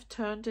I've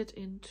turned it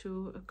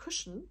into a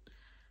cushion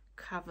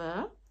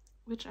cover,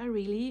 which I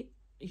really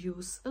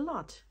use a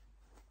lot.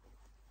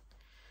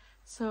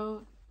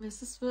 So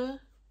this is the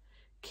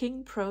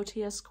King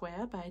Protea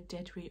Square by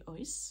Dedri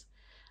Uys.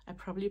 I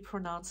probably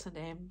pronounced her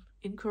name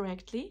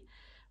incorrectly,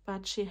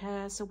 but she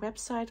has a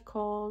website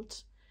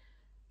called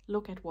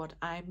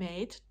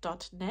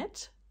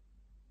lookatwhatimade.net,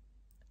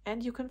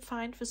 and you can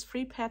find this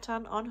free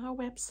pattern on her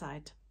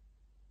website.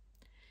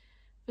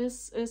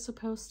 This is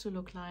supposed to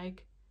look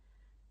like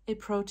a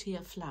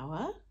protea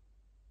flower,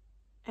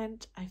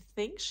 and I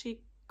think she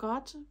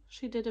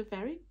did a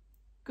very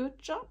good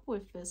job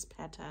with this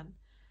pattern.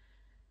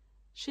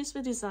 She's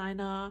the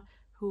designer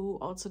who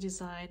also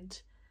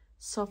designed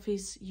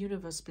Sophie's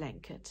Universe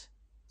blanket,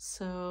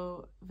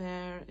 so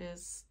there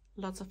is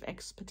lots of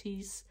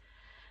expertise.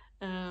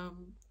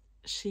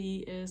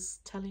 She is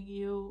telling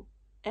you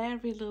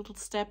every little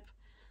step,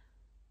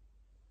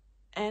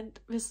 and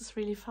this is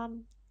really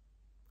fun.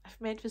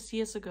 I've made this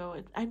years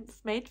ago.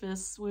 I've made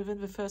this within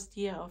the first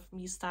year of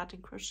me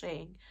starting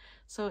crocheting,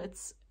 so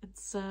it's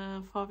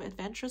for the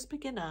adventurous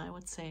beginner, I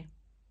would say.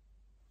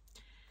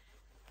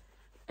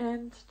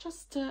 And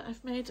just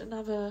I've made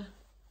another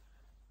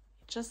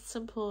just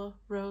simple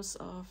rows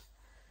of,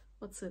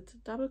 what's it,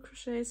 double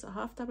crochets or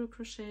half double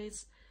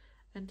crochets,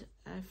 and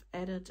I've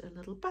added a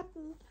little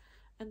button,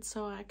 and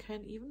so I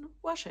can even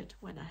wash it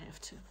when I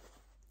have to.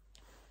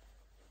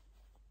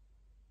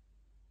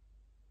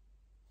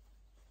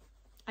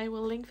 I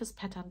will link this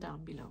pattern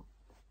down below.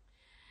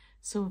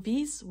 So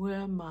these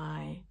were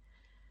my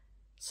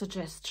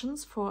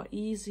suggestions for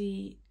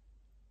easy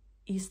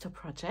Easter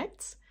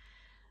projects.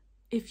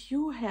 If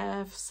you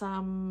have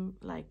some,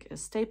 like a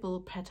staple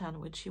pattern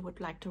which you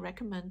would like to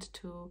recommend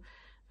to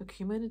the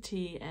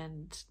community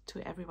and to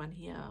everyone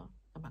here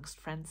amongst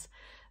friends,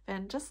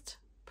 then just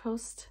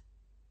post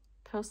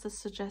a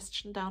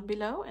suggestion down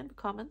below in the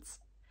comments.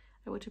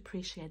 I would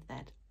appreciate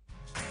that.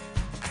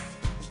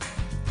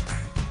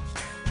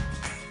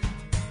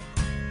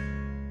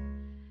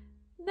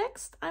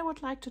 Next, I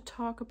would like to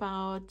talk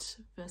about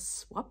the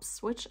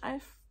swaps which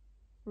I've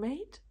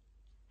made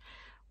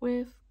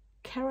with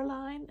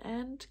Caroline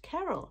and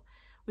Carol.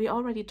 We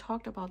already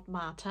talked about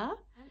Marta,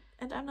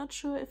 and I'm not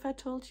sure if I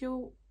told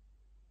you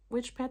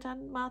which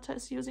pattern Marta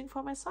is using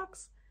for my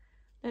socks.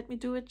 Let me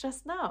do it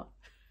just now.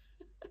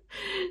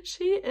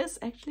 She is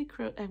actually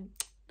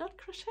not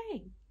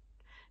crocheting.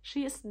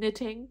 She is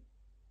knitting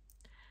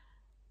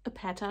a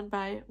pattern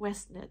by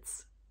West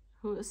Knits,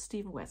 who is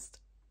Stephen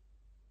West.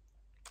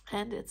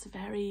 And it's a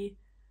very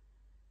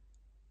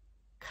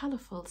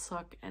colorful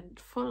sock and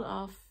full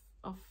of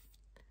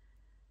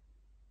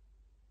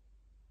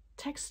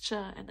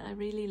texture, and I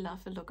really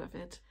love the look of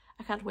it.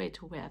 I can't wait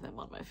to wear them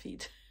on my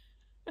feet.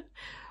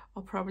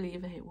 Or probably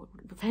they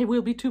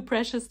will be too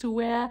precious to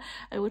wear.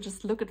 I will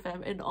just look at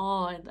them in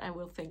awe, and I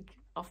will think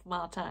of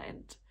Marta,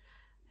 and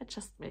it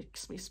just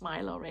makes me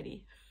smile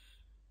already.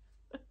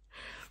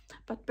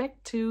 But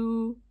back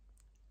to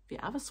the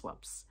other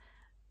swaps.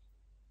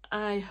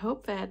 I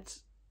hope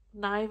that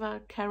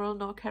neither Carol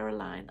nor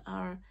Caroline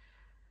are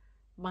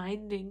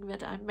minding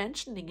that I'm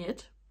mentioning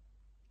it.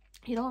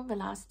 You know, in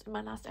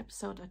my last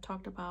episode, I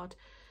talked about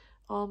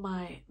all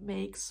my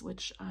makes,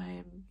 which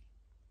I'm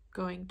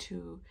going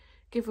to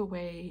give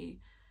away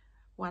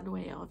one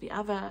way or the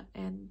other,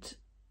 and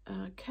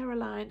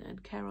Caroline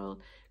and Carol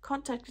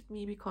contacted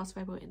me because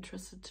they were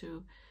interested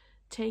to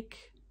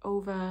take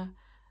over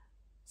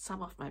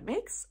some of my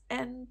makes,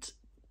 and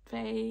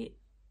they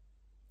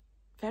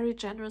very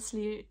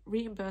generously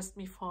reimbursed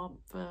me for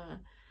the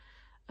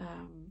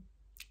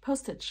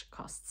postage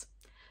costs.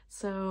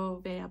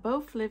 So they are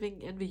both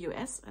living in the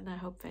US, and I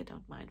hope they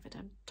don't mind that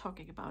I'm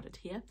talking about it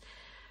here.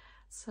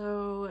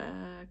 So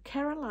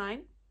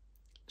Caroline,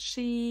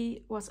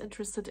 she was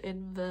interested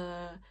in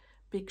the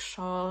big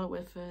shawl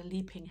with a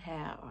leaping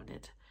hare on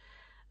it.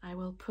 I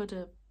will put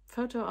a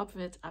photo of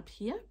it up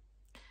here,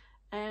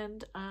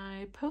 and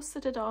I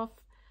posted it off.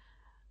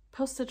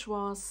 Postage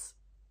was,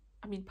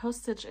 I mean,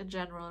 postage in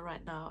general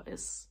right now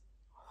is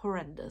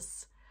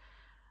horrendous.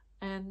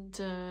 And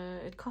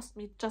it cost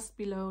me just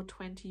below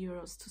 20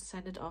 euros to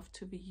send it off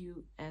to the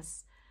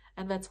US,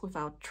 and that's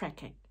without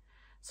tracking.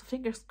 So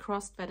fingers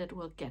crossed that it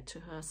will get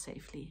to her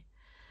safely.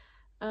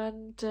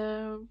 And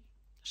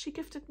she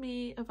gifted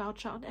me a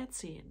voucher on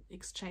Etsy in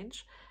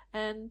exchange,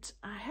 and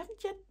I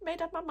haven't yet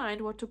made up my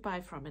mind what to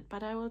buy from it,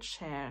 but I will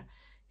share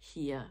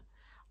here.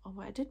 Oh,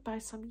 I did buy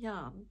some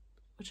yarn,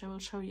 which I will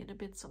show you in a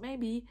bit. So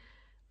maybe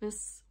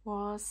this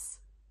was,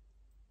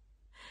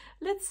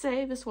 let's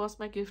say this was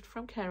my gift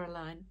from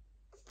Caroline.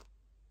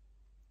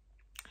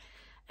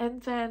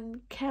 And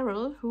then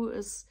Carol, who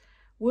is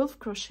Wolf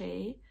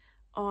Crochet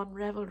on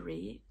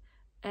Ravelry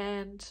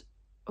and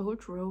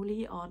Old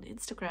Rolly on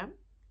Instagram.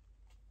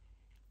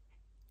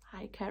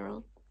 Hi,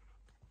 Carol.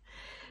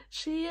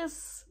 She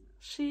is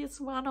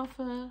one of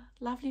the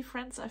lovely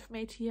friends I've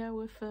made here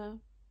with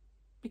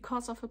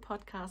because of a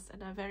podcast,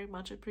 and I very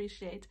much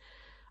appreciate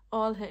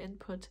all her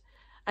input.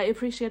 I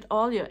appreciate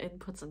all your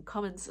inputs and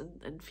comments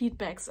and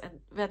feedbacks, and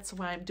that's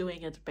why I'm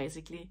doing it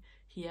basically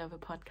here, the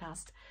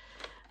podcast.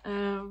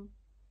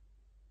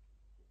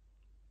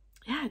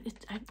 Yeah,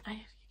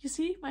 you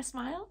see my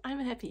smile? I'm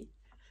happy.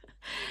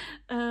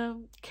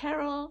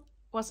 Carol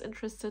was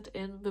interested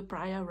in the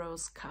Briar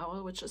Rose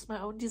cowl, which is my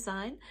own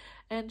design,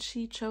 and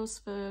she chose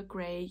the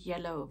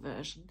gray-yellow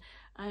version.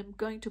 I'm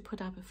going to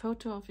put up a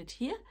photo of it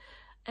here,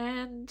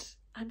 and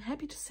I'm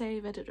happy to say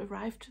that it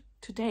arrived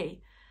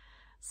today.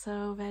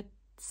 So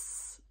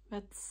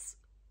that's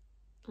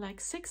like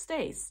 6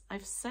 days.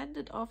 I've sent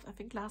it off, I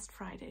think, last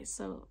Friday.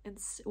 So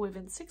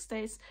within 6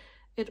 days,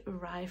 it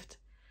arrived.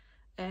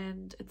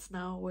 And it's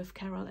now with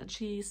Carol, and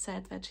she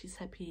said that she's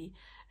happy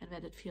and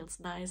that it feels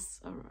nice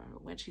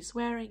when she's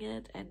wearing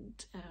it.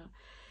 And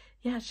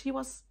yeah, she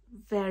was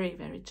very,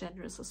 very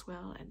generous as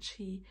well. And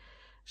she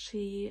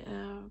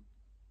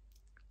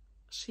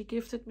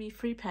gifted me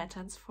 3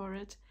 patterns for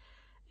it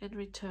in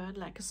return,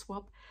 like a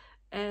swap.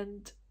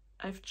 And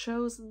I've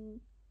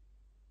chosen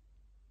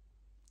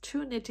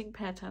 2 knitting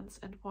patterns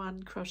and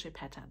 1 crochet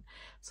pattern.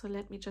 So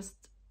let me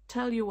just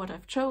tell you what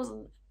I've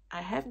chosen.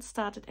 I haven't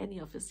started any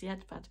of this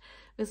yet, but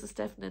this is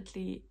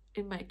definitely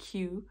in my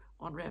queue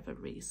on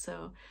Ravelry.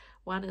 So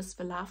one is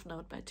the Love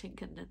Note by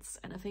Tink and Knits,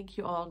 and I think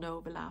you all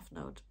know the Love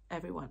Note.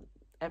 Every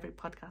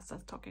podcast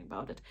is talking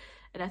about it.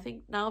 And I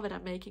think now that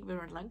I'm making the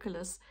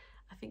ranunculus,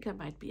 I think I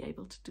might be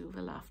able to do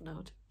the Love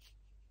Note.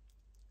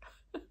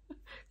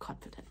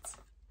 Confidence.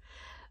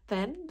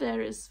 Then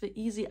there is the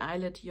Easy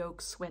Eyelet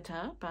Yoke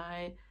sweater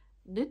by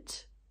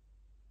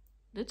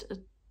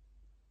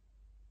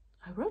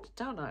I wrote it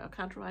down now. I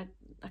can't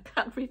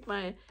read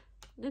my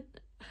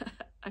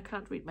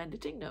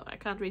knitting. No, I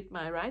can't read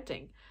my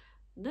writing.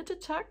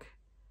 knitatude.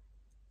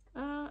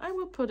 I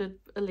will put a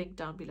link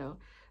down below.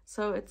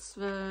 So it's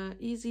the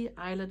Easy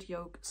Eyelet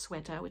Yoke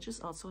sweater, which is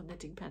also a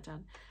knitting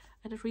pattern,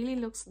 and it really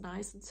looks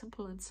nice and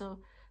simple and so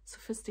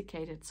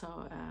sophisticated.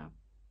 So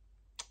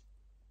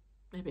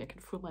maybe I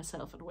can fool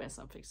myself and wear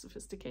something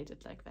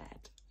sophisticated like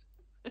that.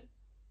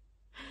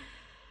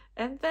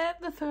 And then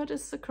the third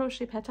is the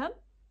crochet pattern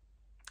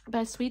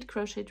by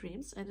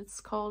SweetCrochetDreams, and it's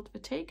called the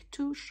Take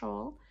 2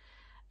 shawl,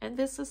 and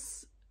this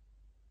is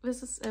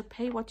a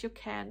pay what you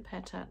can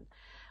pattern.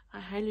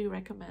 I highly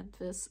recommend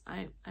this.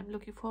 I'm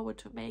looking forward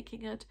to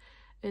making it.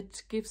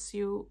 It gives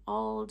you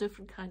all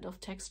different kind of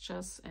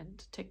textures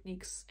and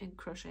techniques in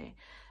crochet,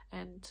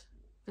 and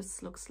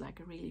this looks like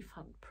a really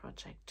fun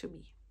project to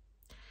me.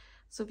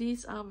 So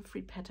these are the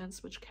 3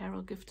 patterns which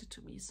Carol gifted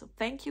to me. So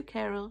thank you,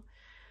 Carol.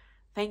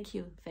 Thank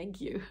you.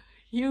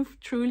 You've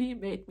truly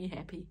made me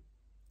happy.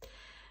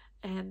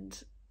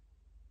 And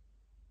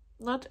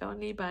not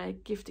only by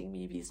gifting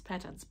me these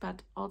patterns,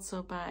 but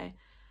also by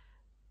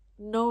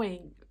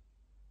knowing,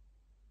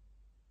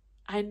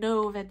 I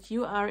know that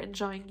you are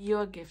enjoying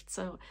your gift.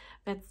 So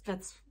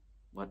that's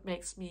what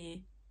makes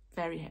me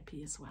very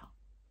happy as well.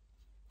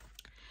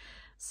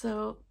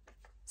 So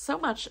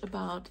much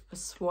about the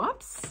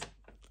swaps.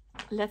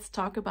 Let's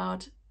talk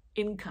about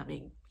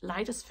incoming.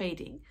 Light is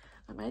fading.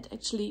 I might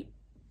actually,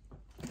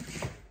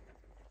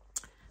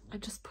 I'm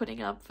just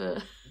putting up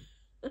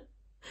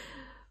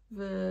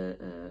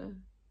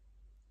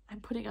I'm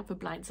putting up the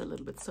blinds a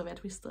little bit so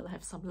that we still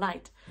have some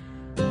light.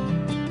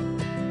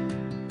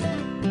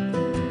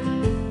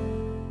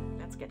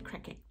 Let's get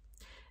cracking.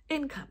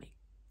 Incoming.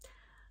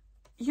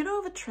 You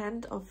know the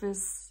trend of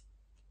this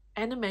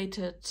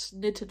animated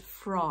knitted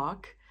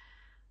frog?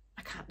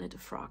 I can't knit a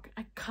frog.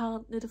 I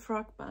can't knit a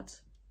frog,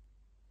 but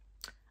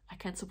I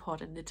can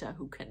support a knitter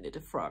who can knit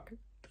a frog.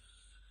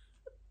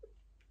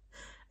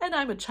 And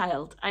I'm a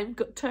child. I'm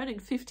turning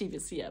 50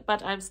 this year,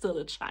 but I'm still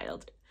a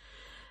child.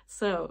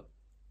 So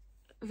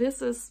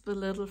this is the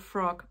little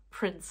frog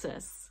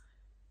princess.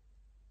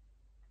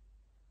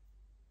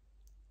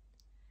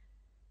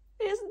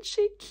 Isn't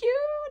she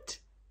cute?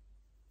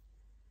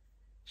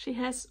 She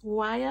has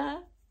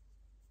wire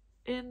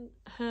in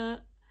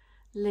her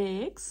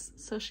legs,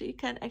 so she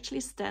can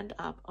actually stand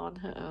up on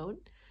her own.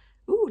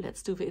 Ooh,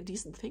 let's do the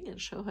indecent thing and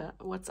show her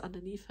what's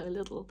underneath her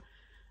little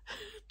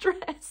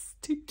dress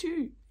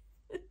tutu.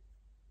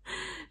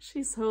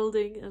 She's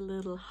holding a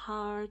little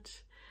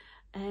heart,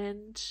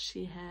 and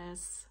she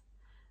has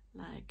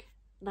like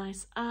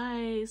nice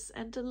eyes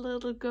and a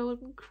little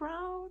golden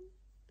crown.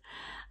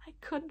 I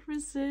couldn't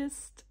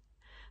resist.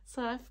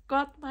 So I've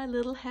got my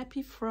little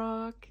happy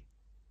frog,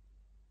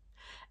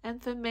 and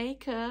the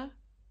maker,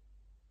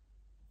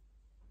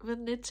 the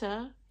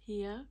knitter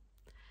here,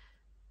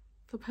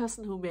 the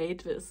person who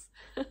made this,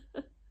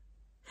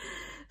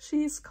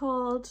 she's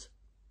called,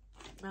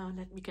 now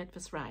let me get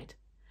this right.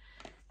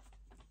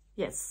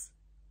 Yes,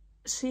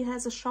 she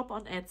has a shop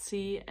on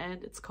Etsy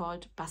and it's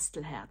called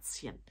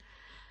Bastelherzchen,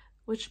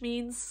 which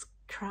means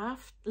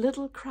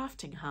little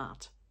crafting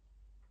heart.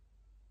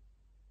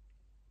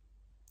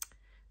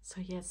 So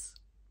yes,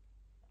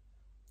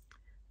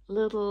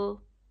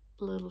 little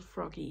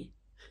froggy,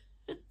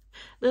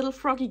 little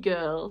froggy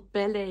girl,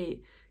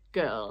 ballet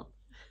girl.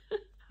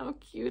 How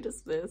cute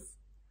is this?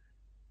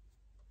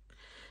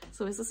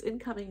 So this is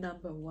incoming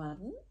number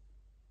 1.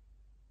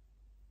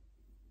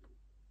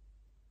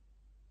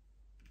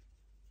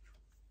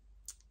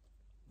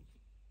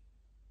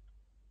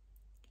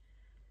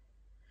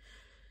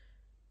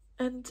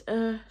 And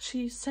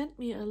she sent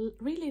me a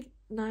really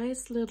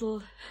nice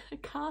little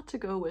card to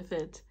go with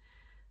it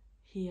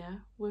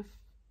here, with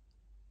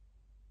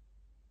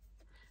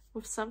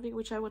something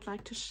which I would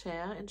like to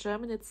share. In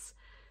German it's: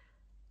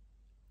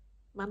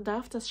 Man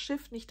darf das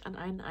Schiff nicht an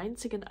einen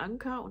einzigen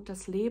Anker und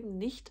das Leben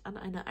nicht an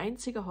eine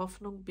einzige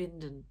Hoffnung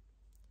binden.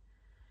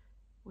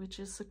 Which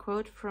is a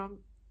quote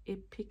from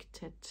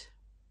Epictet.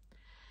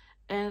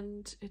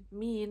 And it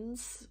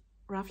means,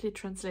 roughly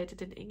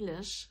translated in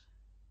English,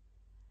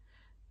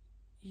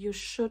 you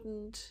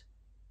shouldn't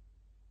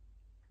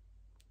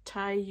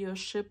tie your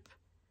ship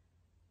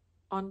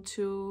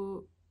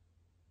onto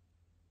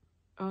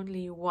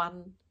only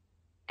one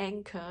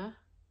anchor,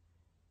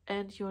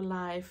 and your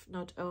life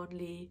not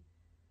only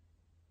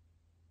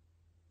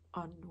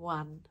on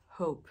one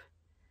hope.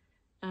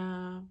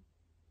 Does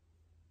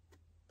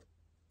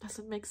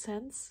it make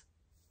sense?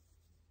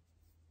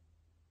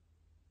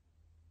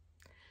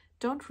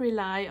 Don't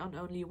rely on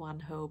only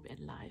one hope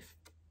in life.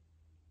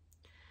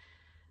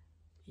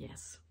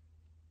 Yes.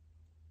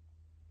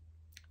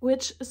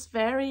 Which is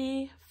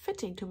very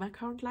fitting to my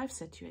current life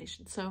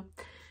situation. So,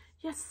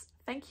 yes,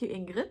 thank you,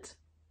 Ingrid.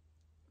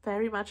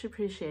 Very much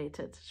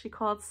appreciated. She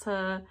calls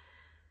her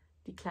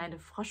die kleine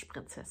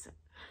Froschprinzessin.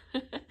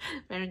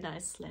 Very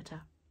nice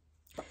letter.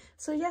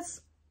 So,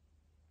 yes,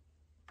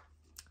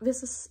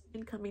 this is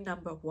incoming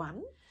number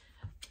 1.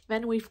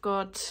 Then we've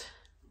got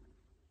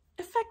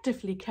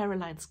effectively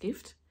Caroline's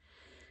gift.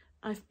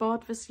 I've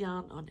bought this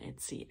yarn on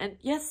Etsy. And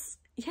yes,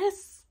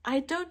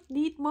 I don't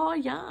need more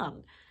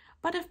yarn,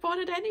 but I've bought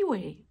it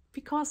anyway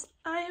because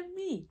I am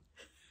me.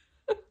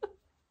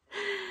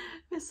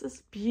 This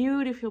is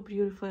beautiful,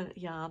 beautiful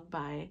yarn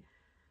by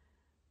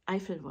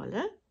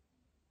Eifelwolle.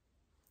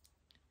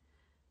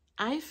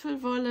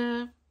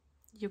 Eifelwolle,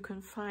 you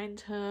can find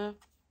her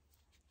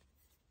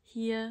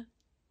here.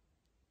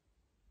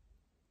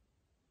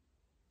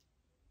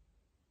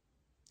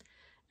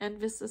 And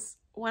this is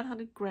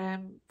 100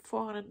 gram,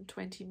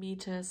 420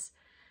 meters.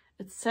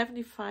 It's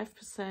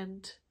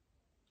 75%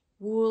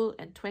 wool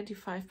and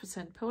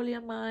 25%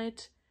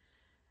 polyamide.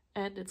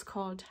 And it's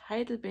called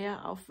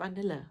Heidelbeer auf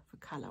Vanille, the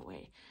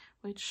colorway,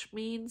 which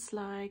means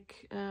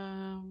like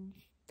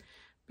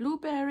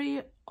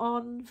blueberry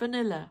on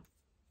vanilla.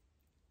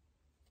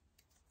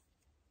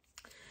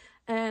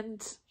 And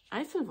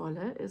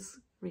Eifelwolle is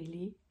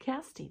really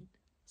Kerstin.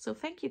 So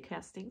thank you,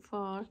 Kerstin,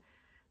 for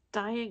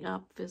dyeing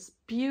up this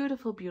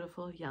beautiful,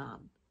 beautiful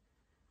yarn.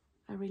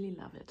 I really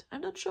love it.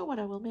 I'm not sure what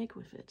I will make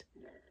with it.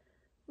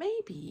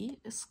 Maybe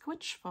a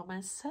squidge for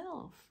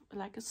myself,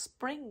 like a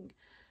spring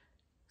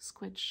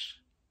squidge.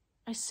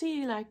 I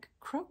see like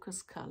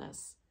crocus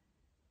colors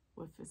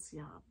with this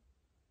yarn.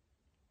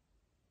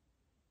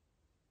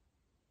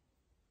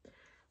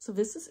 So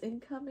this is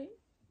incoming.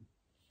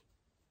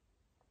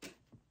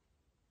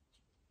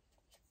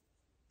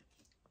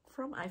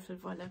 From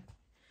Eifelwolle.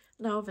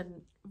 Now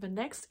the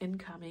next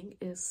incoming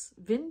is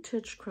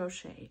Vintage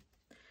Crochet.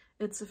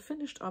 It's a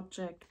finished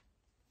object.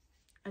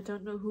 I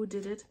don't know who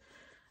did it.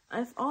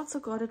 I've also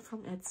got it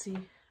from Etsy.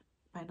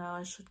 By now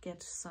I should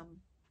get some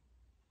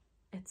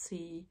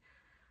Etsy.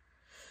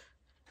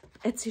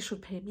 Etsy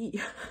should pay me.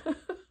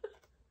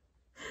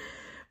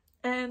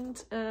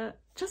 And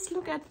just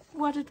look at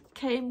what it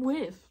came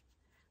with.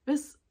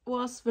 This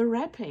was the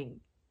wrapping.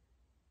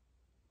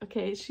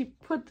 Okay, she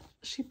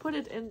put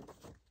it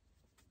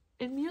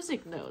in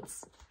music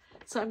notes.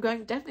 So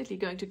I'm definitely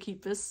going to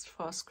keep this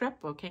for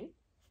scrapbooking.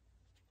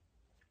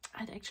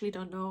 I actually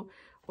don't know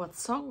what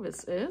song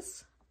this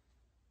is.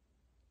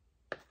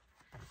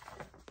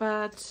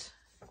 but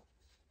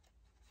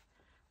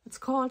it's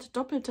called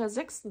Doppelter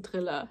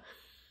Sechstentriller.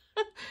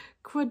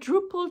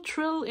 Quadruple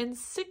trill in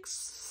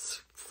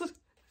 6.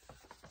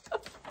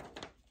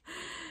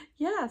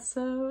 Yeah,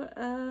 so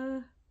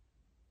I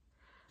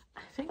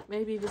think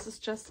maybe this is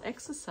just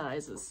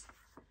exercises.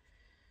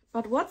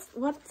 But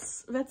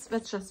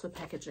that's just the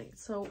packaging.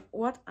 So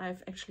what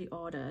I've actually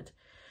ordered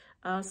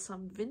are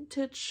some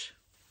vintage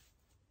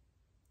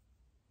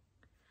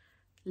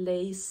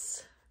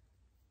lace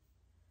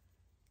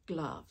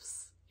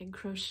gloves in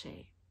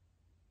crochet.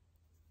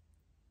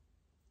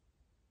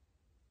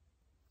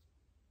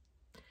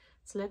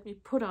 So let me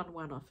put on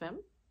one of them,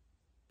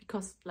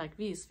 because like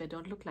these, they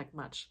don't look like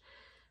much.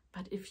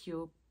 But if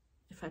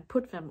I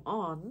put them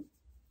on,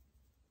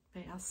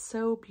 they are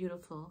so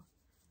beautiful.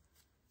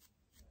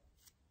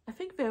 I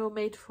think they were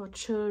made for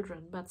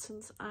children, but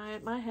since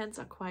my hands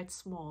are quite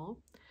small,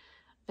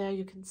 there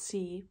you can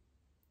see,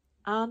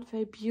 aren't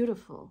they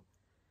beautiful?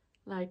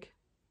 Like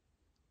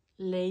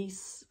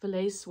lace, the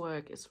lace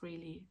work is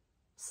really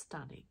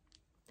stunning.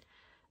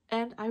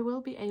 And I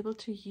will be able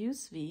to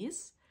use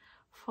these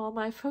for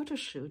my photo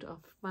shoot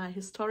of my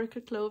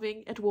historical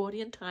clothing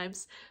Edwardian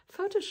times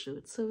photo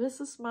shoot. So this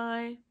is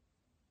my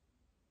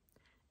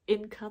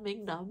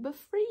incoming number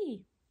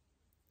 3.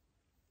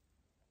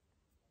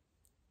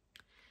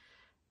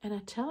 And I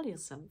tell you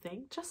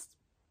something, just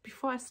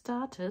before I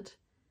started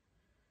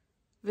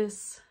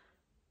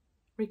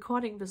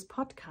recording this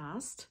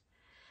podcast,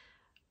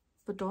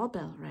 the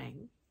doorbell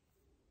rang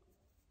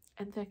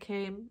and there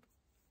came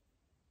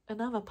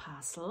another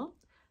parcel,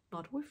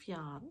 not with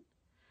yarn,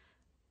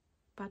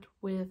 but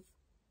with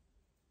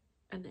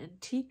an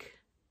antique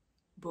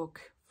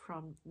book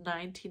from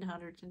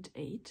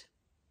 1908.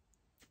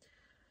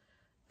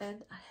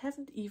 And I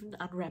haven't even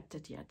unwrapped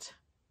it yet.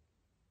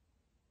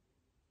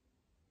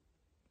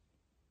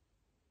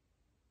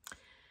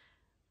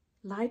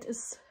 Light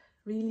is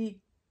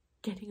really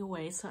getting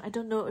away, so I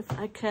don't know if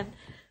I can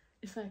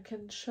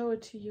show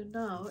it to you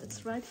now.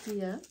 It's right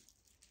here.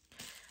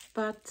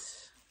 But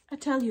I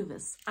tell you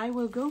this, I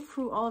will go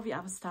through all the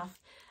other stuff,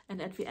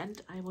 and at the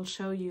end I will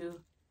show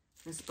you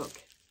this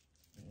book.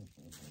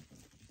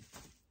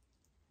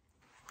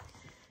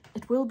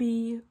 It will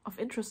be of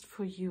interest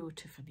for you,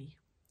 Tiffany.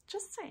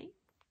 Just saying.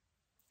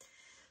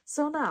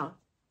 So now,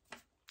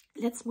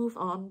 let's move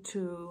on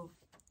to...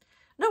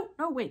 No,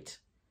 wait.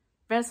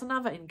 There's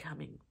another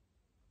incoming.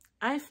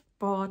 I've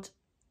bought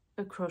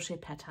a crochet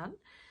pattern,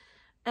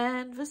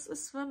 and this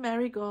is the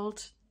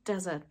Marigold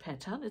Desert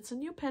pattern. It's a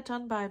new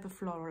pattern by the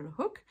Floral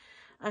Hook.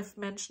 I've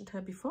mentioned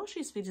her before.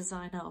 She's the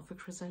designer of the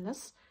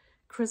Chrysalis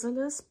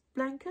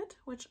blanket,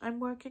 which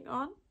I'm working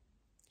on.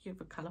 You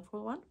have a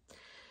colorful one.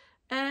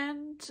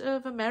 And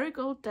the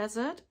Marigold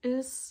Desert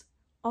is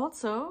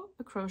also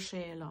a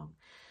crochet along.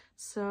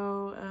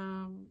 So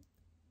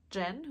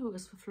Jen, who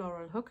is the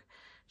Floral Hook,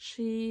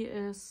 she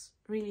is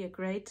really a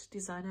great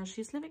designer.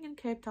 She's living in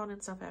Cape Town in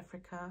South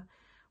Africa,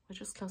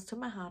 which is close to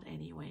my heart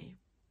anyway.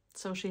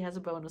 So she has a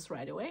bonus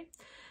right away.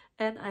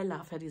 And I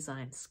love her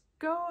designs.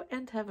 Go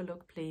and have a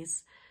look,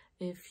 please,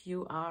 if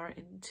you are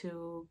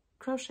into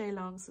crochet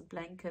longs and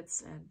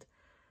blankets and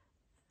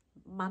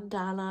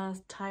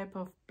mandala type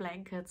of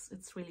blankets.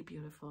 It's really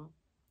beautiful.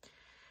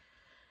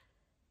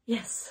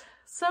 Yes,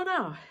 so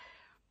now,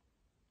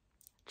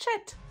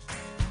 chat.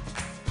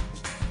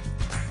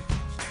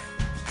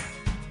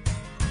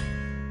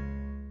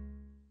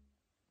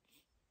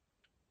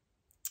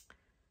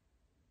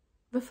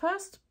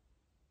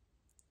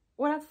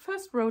 What I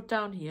first wrote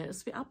down here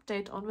is the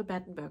update on the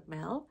Battenberg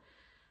MAL,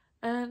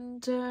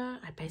 and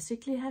I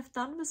basically have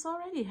done this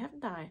already,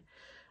 haven't I?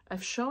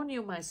 I've shown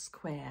you my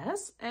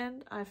squares,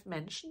 and I've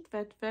mentioned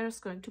that there is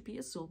going to be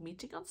a Zoom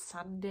meeting on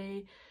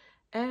Sunday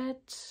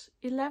at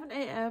 11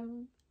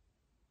 AM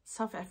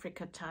South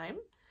Africa time,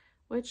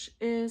 which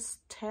is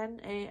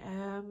 10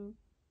 AM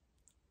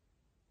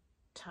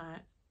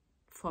time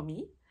for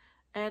me,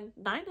 and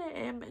 9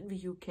 AM in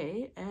the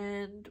UK,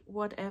 and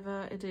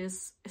whatever it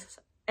is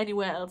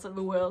anywhere else in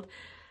the world,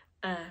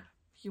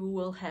 you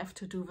will have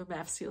to do the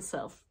maths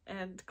yourself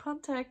and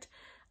contact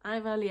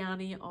either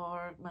Liani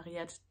or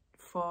Mariette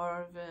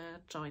for the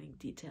joining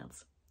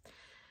details.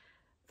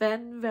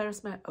 Then there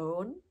is my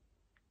own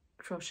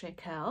crochet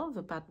cal,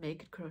 the Bud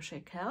Make It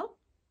crochet cal,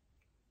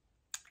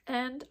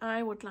 and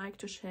I would like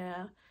to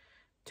share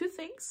 2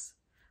 things.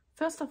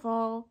 First of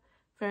all,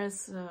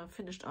 there's a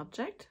finished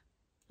object.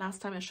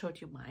 Last time I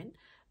showed you mine,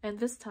 and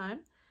this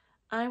time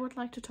I would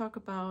like to talk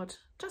about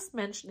just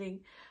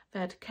mentioning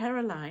that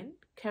Caroline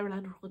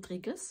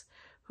Rodriguez,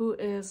 who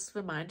is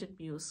the Mind and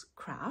Muse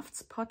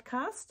Crafts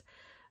podcast,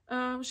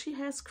 she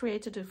has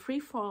created a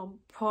freeform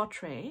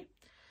portrait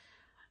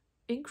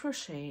in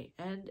crochet,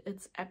 and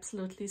it's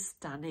absolutely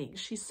stunning.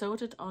 She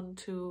sewed it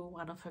onto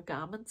one of her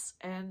garments,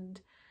 and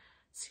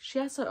she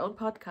has her own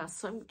podcast.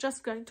 So I'm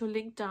just going to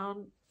link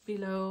down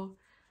below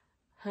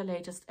her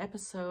latest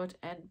episode,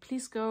 and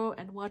please go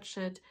and watch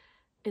it.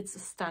 It's a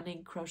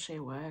stunning crochet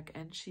work,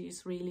 and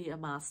she's really a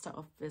master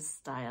of this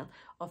style,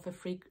 of a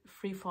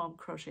freeform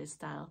crochet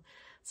style.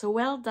 So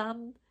well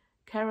done,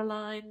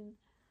 Caroline.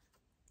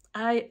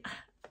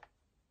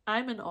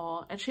 I'm in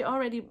awe, and she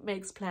already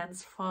makes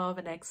plans for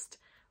the next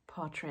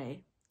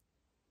portrait.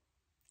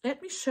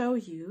 Let me show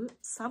you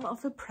some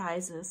of the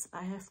prizes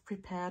I have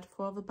prepared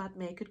for the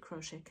Battenberg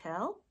Crochet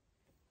Cal.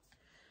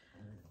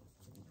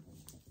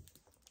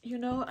 You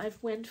know,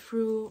 I've went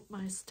through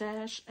my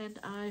stash and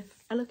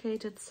I've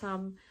allocated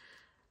some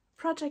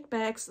project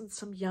bags and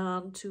some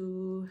yarn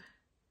to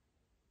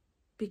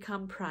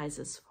become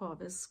prizes for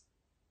this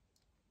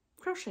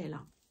crochet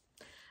long.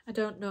 I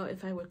don't know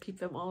if I will keep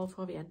them all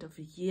for the end of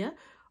the year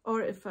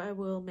or if I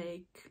will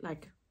make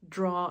like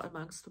draw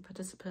amongst the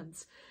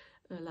participants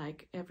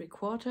like every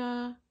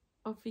quarter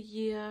of the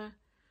year.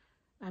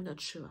 I'm not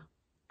sure.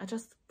 I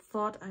just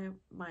thought I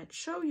might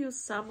show you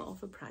some of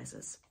the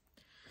prizes.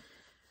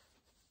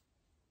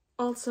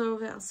 Also,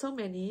 there are so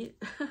many,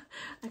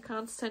 I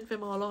can't send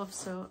them all off,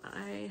 so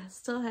I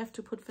still have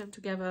to put them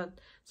together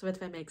so that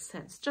they make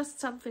sense.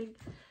 Just something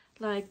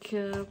like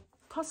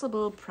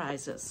possible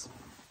prizes.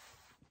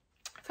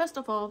 First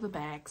of all, the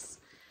bags.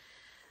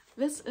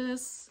 This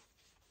is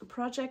a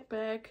project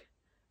bag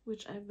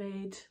which I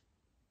made,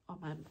 or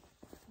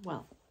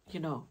well, you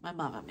know, my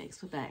mother makes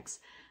the bags.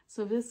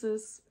 So this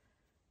is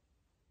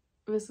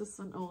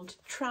an old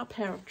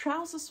pair of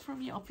trousers from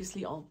me,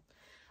 obviously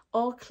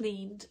all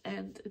cleaned,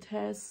 and it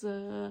has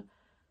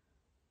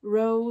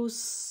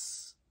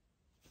rose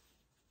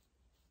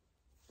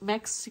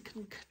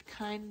Mexican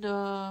kind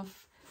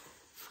of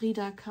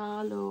Frida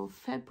Kahlo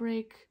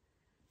fabric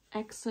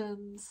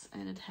accents,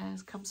 and it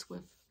comes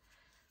with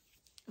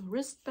a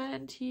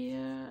wristband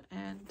here,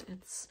 and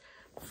it's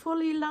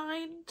fully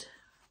lined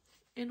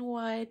in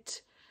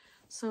white.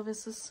 So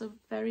this is a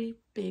very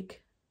big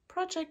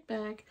project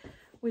bag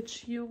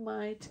which you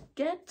might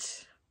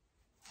get.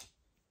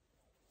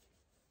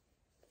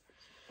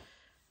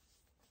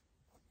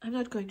 I'm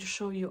not going to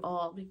show you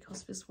all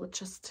because this would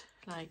just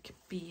like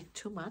be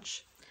too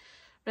much.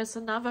 There's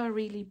another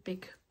really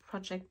big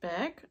project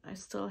bag. I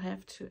still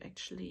have to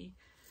actually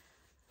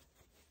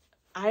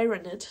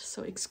iron it,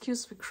 so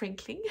excuse the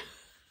crinkling.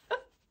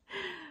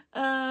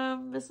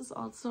 This is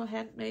also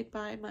handmade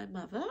by my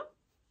mother,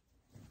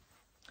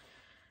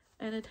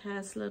 and it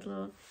has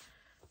little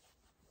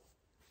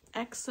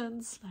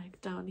accents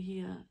like down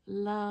here,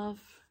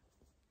 love,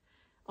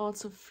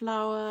 also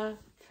flower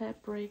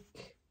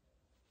fabric,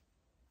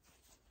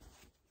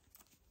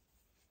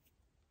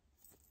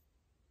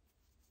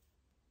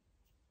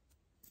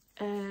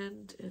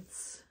 and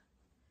it's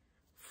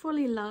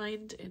fully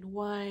lined in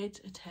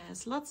white. It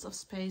has lots of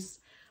space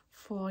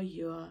for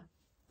your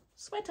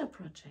sweater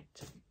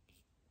project.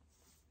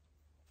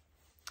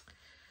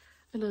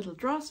 A little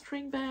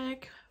drawstring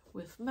bag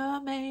with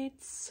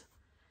mermaids,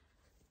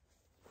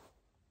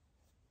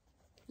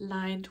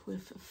 lined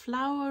with a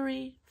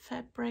flowery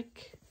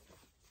fabric.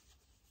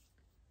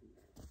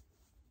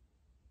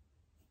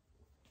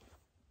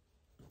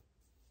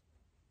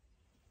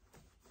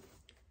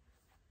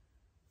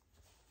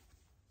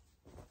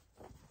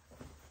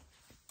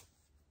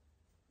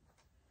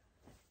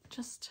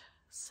 Just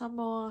some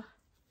more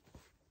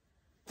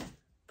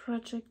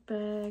project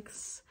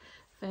bags.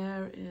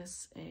 There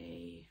is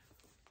a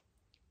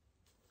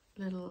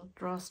little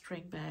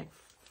drawstring bag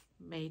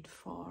made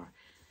for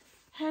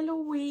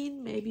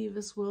Halloween. Maybe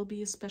this will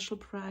be a special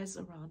prize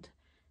around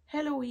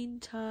Halloween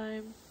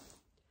time.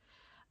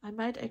 I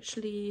might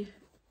actually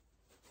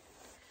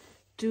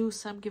do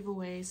some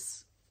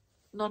giveaways,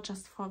 not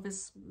just for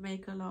this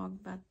make along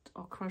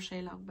or crochet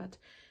along, but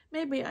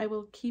maybe I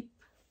will keep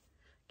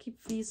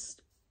these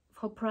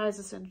for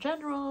prizes in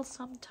general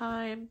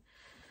sometime.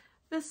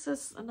 This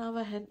is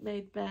another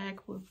handmade bag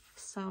with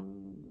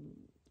some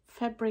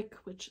fabric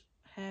which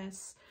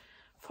has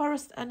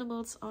forest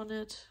animals on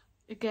it.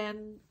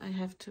 Again, I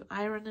have to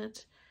iron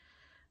it.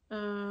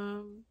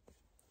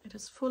 It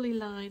is fully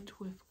lined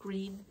with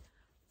green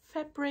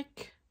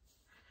fabric,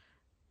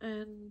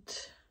 and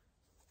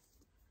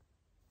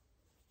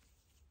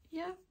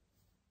yeah,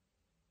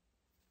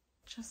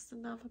 just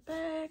another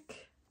bag.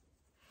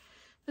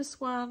 This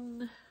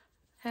one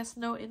has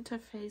no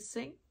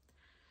interfacing,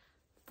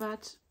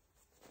 but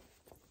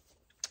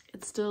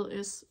it still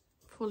is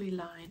fully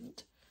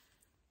lined.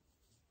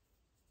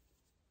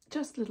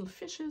 Just little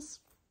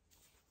fishes.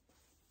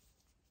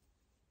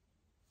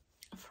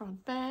 A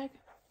front bag.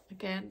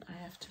 Again, I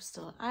have to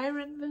still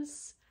iron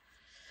this.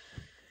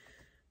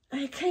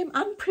 I came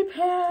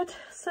unprepared,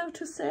 so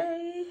to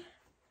say.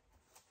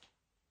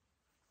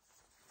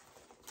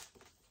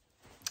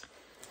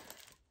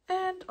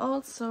 And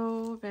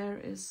also there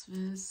is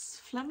this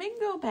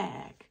flamingo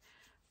bag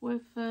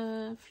with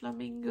a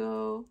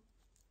flamingo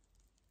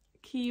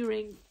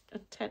keyring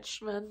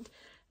attachment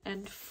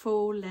and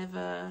faux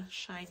leather,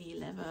 shiny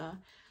leather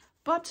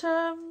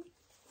bottom,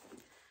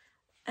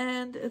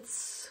 and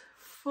it's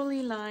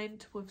fully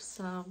lined with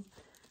some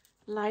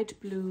light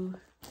blue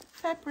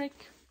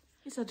fabric.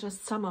 These are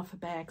just some of the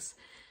bags.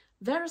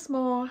 There is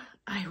more.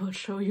 I will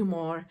show you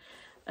more.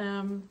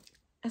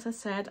 As I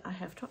said, I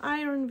have to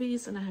iron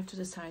these, and I have to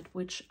decide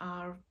which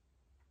are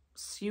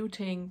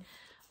suiting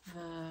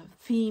the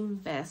theme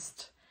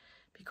best,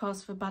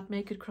 because the But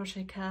Make It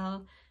Crochet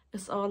Cal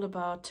is all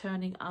about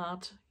turning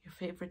art, your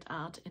favorite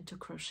art, into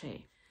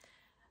crochet.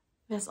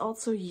 There's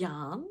also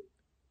yarn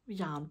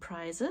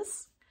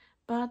prizes,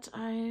 but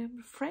I'm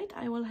afraid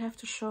I will have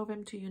to show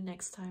them to you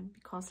next time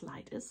because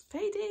light is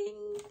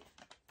fading.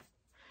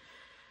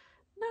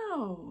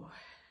 Now,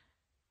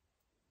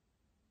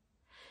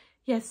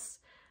 yes,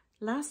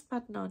 last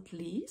but not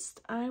least,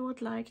 I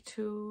would like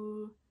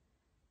to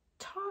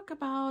talk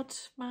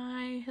about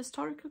my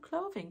historical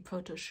clothing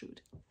photo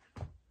shoot.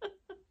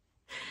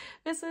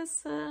 This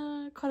is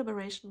a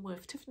collaboration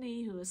with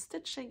Tiffany, who is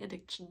Stitching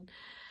Addiction,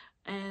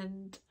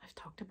 and I've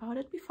talked about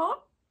it before.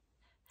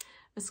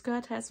 The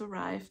skirt has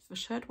arrived, the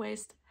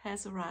shirtwaist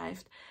has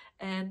arrived,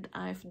 and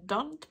I've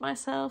donned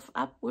myself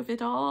up with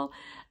it all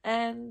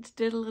and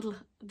did a little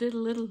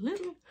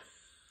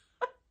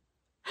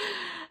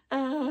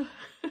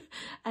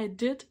I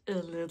did a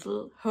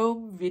little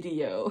home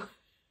video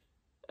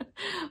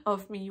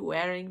of me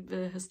wearing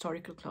the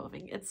historical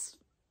clothing. It's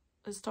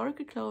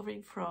historical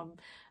clothing from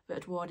the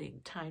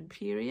Edwardian time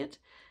period,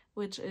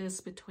 which is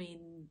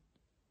between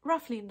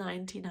roughly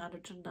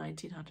 1900 to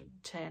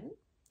 1910,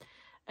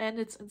 and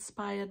it's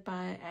inspired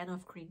by Anne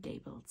of Green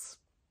Gables.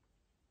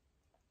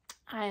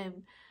 I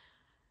am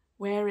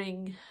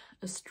wearing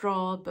a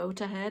straw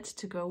boater hat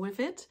to go with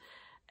it,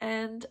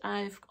 and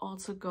I've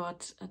also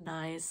got a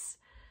nice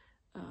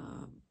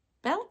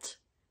belt.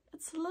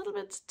 It's a little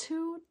bit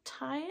too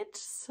tight,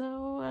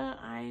 so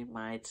I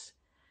might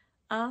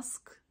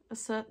ask a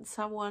certain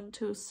someone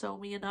to sew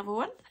me another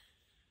one.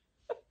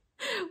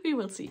 We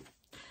will see.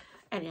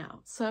 Anyhow,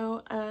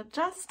 so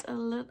just a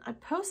little, I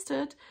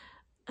posted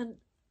an,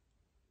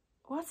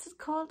 what's it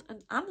called?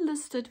 An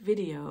unlisted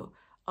video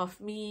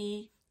of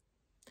me,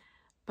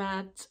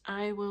 but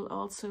I will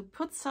also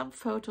put some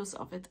photos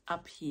of it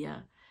up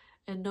here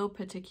in no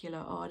particular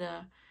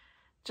order.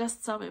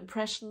 Just some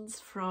impressions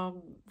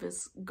from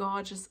this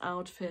gorgeous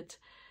outfit,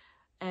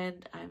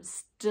 and I'm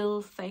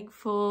still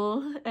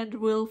thankful and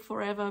will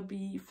forever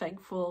be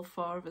thankful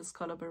for this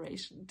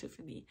collaboration,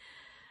 Tiffany.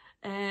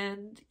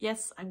 And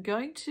yes, I'm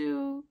going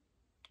to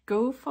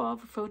go for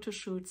the photo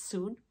shoot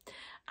soon.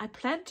 I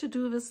planned to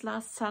do this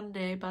last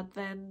Sunday, but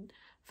then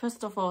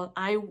first of all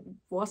I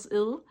was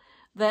ill,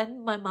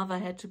 then my mother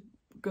had to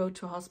go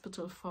to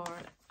hospital for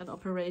an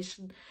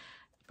operation.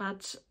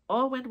 But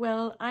all went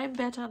well. I'm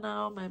better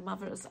now. My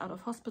mother is out of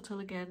hospital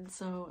again.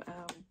 So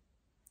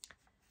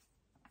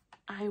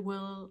I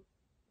will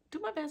do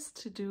my best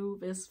to do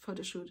this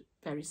photo shoot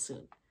very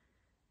soon.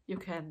 You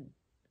can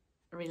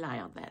rely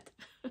on that.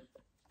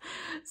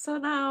 So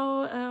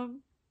now,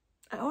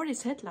 I already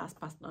said last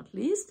but not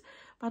least,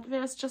 but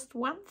there's just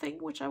one thing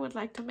which I would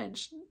like to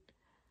mention.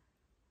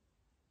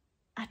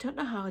 I don't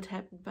know how it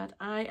happened, but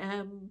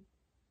I've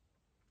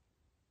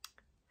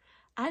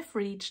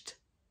reached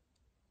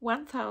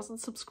 1,000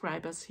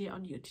 subscribers here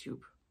on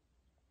YouTube.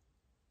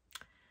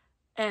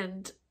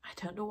 And I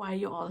don't know why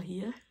you're all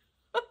here.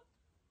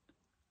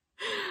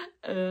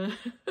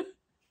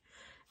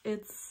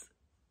 It's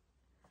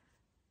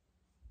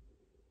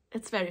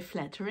very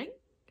flattering.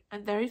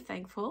 I'm very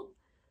thankful.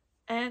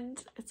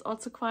 And it's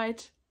also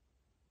quite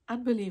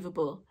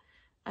unbelievable.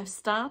 I've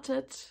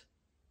started,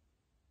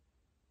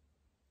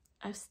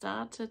 is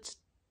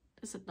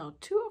it now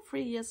 2 or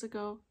 3 years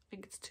ago? I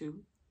think it's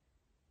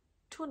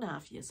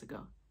 2.5 years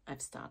ago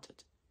I've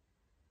started.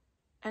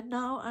 And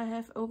now I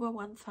have over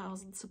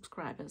 1,000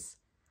 subscribers.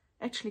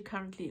 Actually,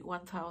 currently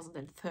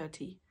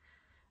 1,030.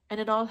 And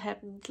it all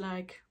happened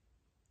like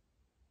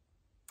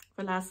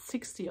the last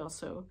 60 or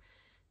so.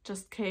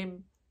 Just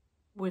came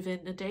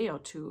within a day or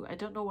two. I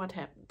don't know what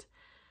happened.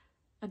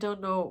 I don't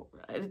know.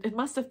 It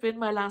must have been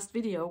my last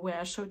video where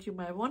I showed you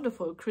my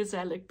wonderful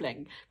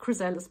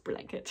chrysalis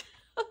blanket.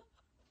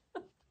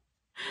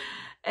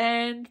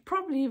 And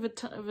probably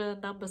the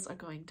numbers are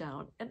going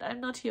down. And I'm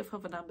not here for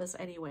the numbers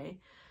anyway.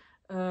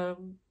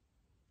 In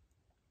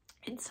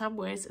some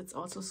ways, it's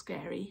also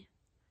scary.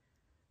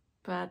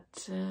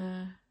 But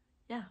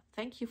yeah,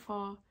 thank you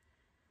for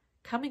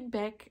coming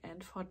back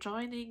and for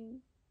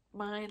joining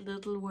my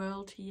little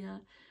world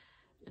here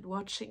and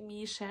watching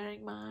me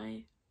sharing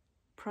my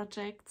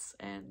projects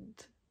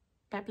and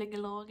babbling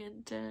along.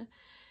 And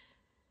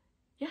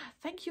yeah,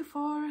 thank you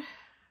for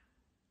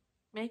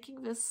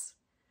making this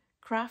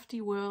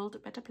crafty world a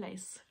better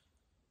place.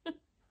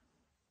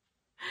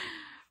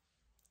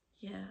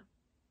 Yeah.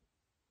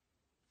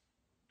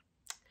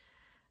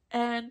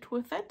 And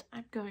with that,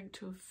 I'm going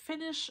to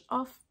finish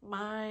off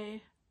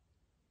my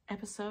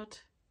episode.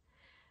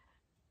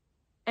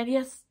 And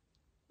yes,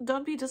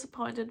 don't be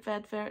disappointed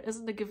that there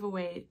isn't a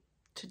giveaway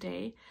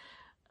today.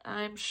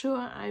 I'm sure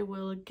I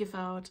will give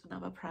out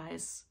another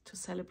prize to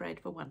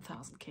celebrate the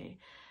 1000K.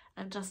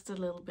 I'm just a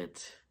little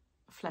bit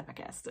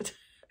flabbergasted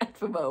at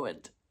the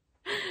moment.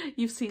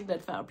 You've seen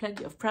that there are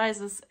plenty of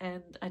prizes,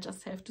 and I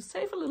just have to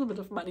save a little bit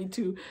of money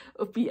to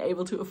be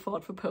able to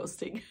afford for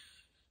posting.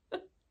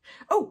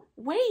 Oh,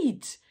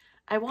 wait!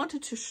 I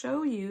wanted to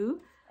show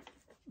you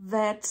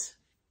that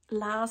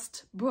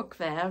last book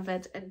there,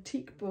 that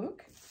antique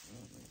book.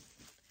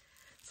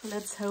 So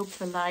let's hope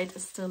the light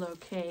is still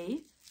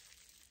okay.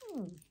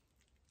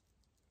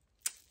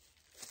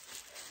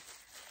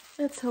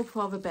 Let's hope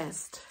for the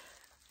best.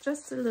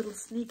 Just a little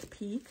sneak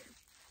peek.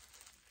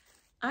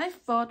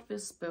 I've bought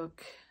this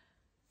book,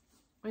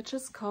 which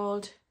is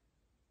called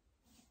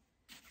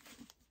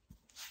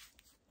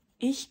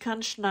Ich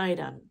kann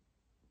schneidern.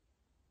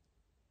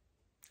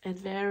 And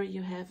there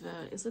you have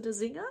is it a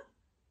singer?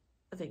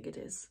 I think it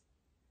is.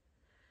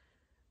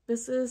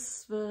 This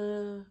is,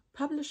 the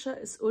publisher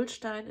is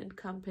Ullstein and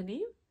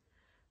Company,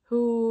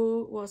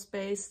 who was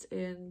based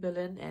in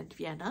Berlin and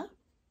Vienna.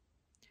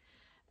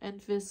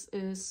 And this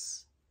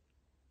is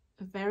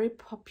a very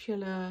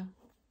popular,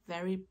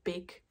 very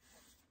big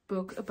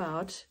book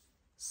about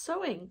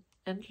sewing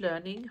and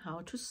learning how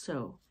to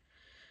sew.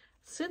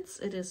 Since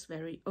it is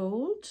very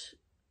old,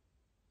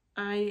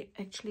 I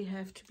actually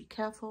have to be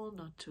careful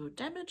not to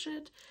damage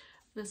it.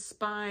 The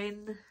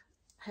spine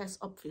has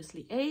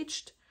obviously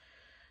aged.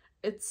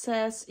 It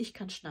says Ich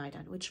kann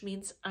schneidern, which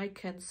means I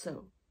can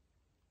sew.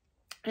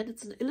 And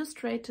it's an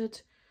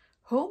illustrated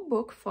home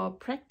book for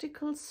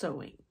practical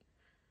sewing.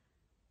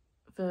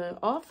 The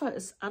author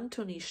is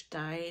Anthony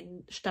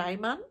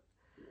Steinmann,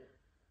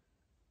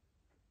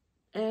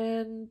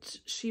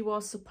 and she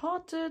was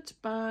supported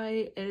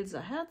by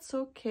Elsa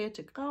Herzog,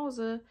 Käthe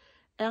Krause,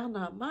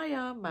 Erna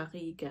Meyer,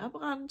 Marie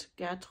Gerbrand,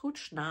 Gertrud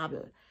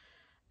Schnabel.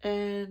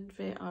 And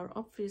they are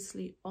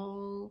obviously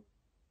all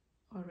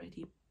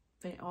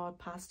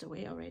passed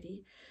away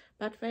already,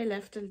 but they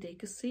left a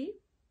legacy.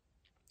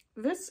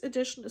 This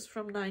edition is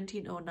from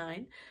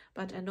 1909,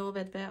 but I know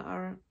that there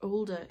are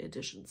older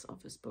editions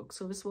of this book.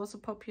 So this was a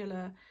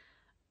popular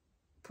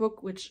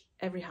book which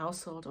every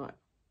household, or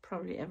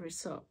probably every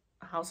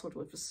household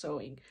with a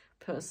sewing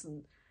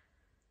person,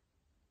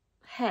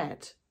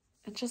 had.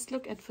 And just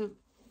look at the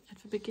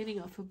beginning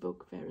of the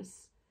book. There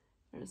is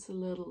a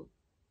little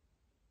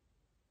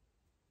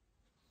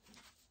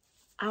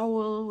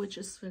owl, which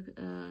is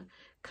the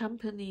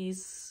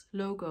company's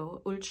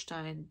logo,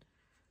 Ullstein.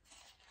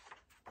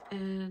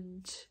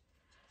 And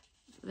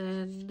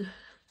then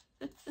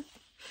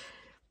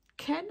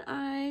can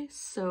I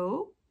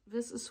sew?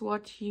 This is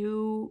what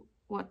a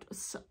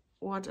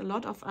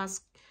lot of us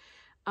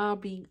are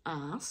being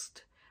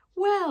asked.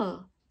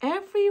 Well,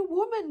 every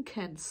woman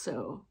can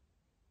sew.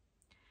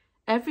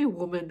 Every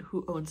woman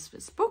who owns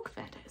this book,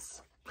 that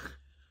is.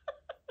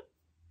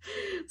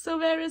 So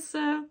there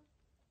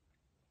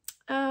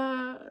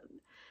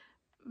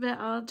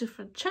are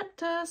different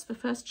chapters. The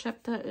first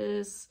chapter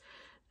is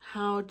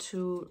how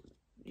to,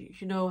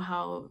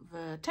 how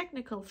the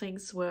technical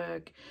things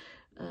work,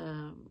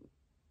 the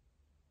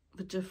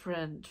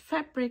different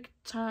fabric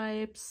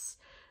types,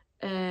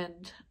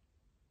 and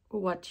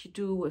what you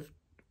do with,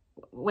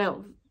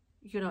 well,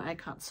 I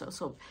can't sew.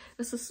 So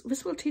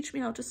this will teach me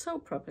how to sew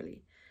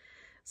properly.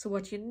 So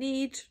what you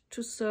need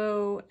to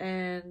sew,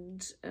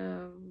 and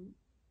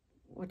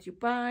what you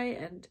buy,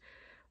 and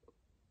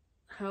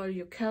how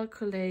you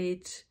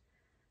calculate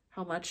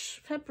how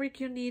much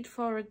fabric you need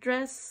for a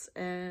dress,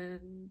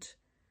 and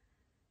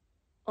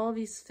all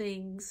these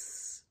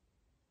things.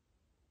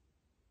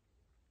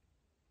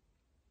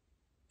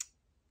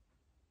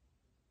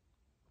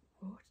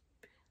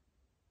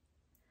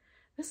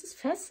 This is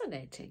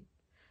fascinating.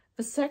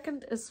 The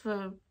second is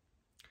the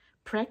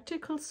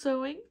practical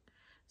sewing.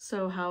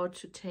 So how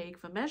to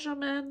take the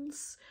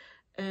measurements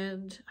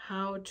and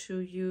how to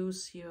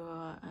use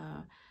your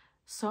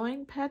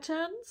sewing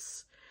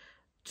patterns,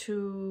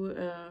 to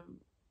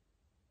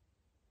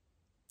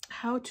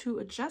how to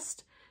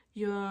adjust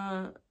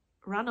your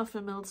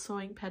run-of-the-mill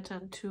sewing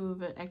pattern to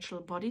the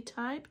actual body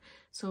type,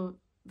 so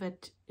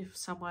that if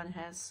someone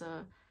has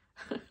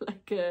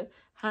like a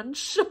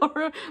hunch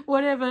or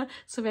whatever,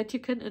 so that you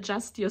can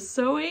adjust your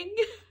sewing.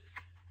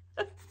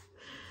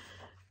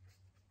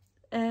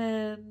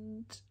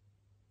 And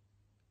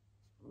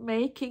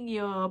making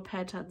your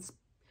patterns,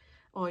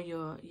 or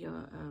your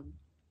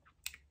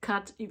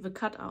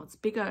cutouts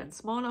bigger and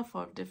smaller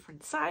for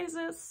different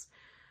sizes,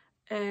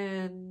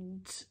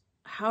 and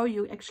how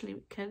you actually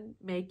can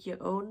make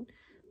your own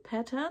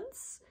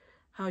patterns,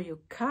 how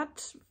you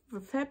cut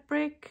the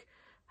fabric,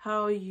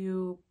 how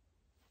you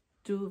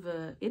do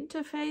the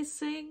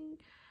interfacing,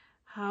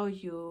 how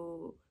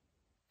you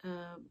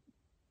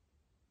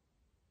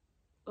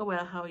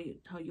how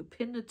you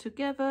pin it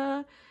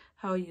together,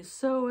 how you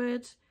sew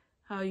it,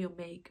 how you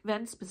make,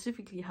 then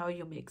specifically how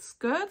you make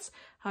skirts,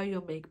 how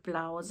you make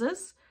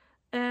blouses.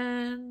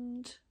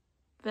 And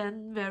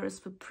then there is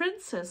the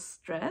princess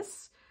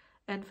dress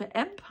and the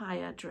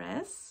empire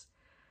dress,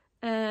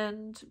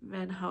 and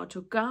then how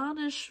to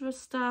garnish the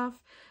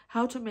stuff,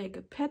 how to make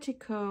a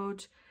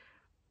petticoat.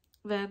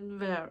 Then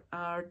there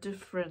are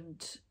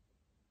different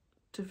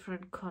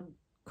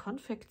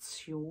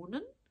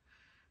Konfektionen,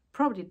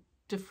 probably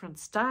different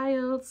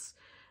styles,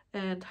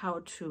 and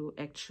how to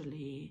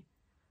actually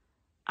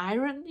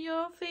iron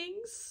your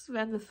things.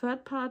 Then the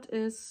third part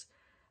is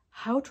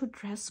how to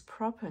dress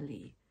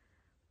properly.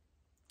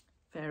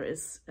 There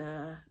is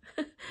the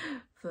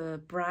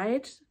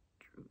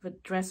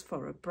dress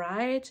for a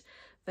bride,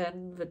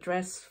 Then the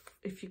dress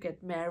if you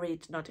get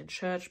married, not in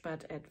church,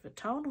 but at the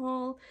town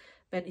hall.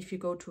 Then if you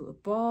go to a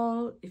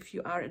ball, if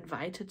you are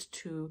invited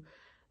to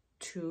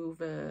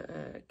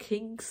the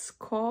king's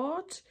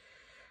court.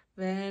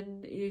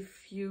 Then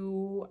if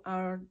you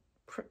are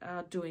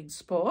doing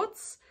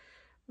sports,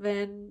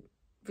 then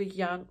the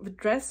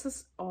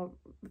dresses or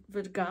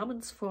the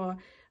garments for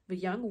the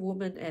young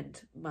women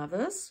and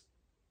mothers,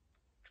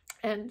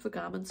 and the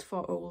garments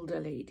for older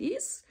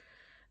ladies,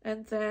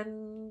 and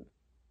then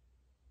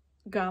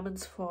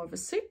garments for the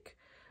sick,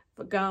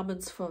 the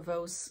garments for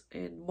those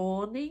in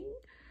mourning,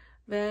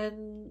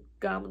 then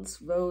garments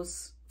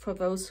for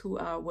those who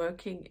are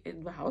working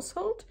in the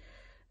household,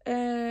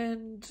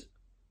 and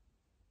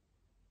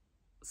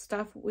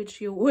stuff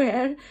which you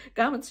wear,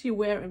 garments you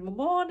wear in the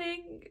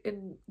morning,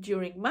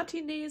 during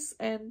matinees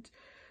and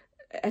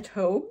at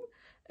home,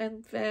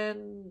 and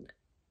then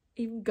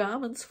even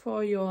garments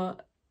for your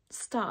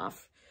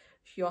staff,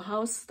 your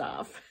house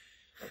staff.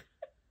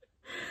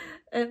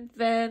 And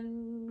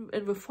then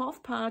in the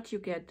fourth part you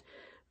get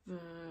the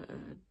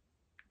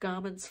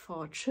garments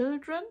for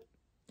children,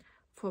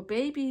 for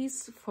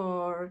babies,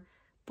 for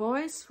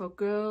boys, for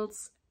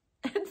girls,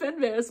 and then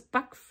there's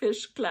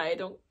Backfisch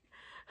Kleidung.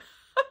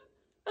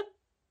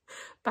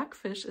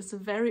 Backfisch is a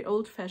very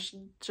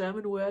old-fashioned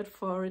German word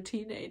for a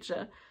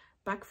teenager.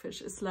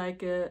 Backfisch is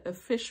like a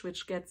fish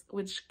which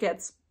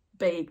gets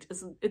baked.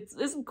 It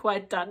isn't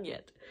quite done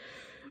yet.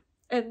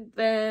 And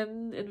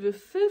then in the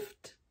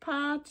fifth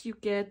part you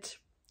get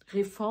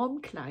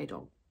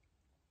Reformkleidung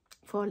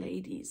for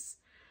ladies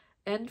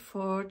and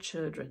for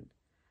children.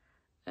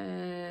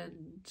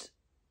 And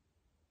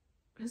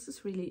this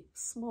is really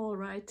small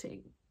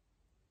writing.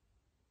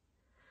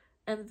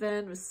 And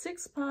then the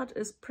sixth part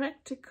is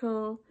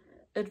practical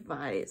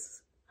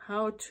advice,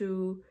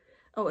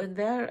 and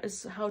there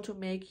is how to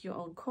make your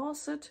own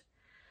corset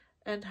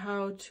and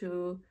how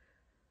to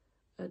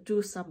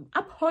do some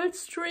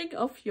upholstering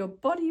of your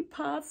body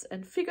parts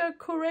and figure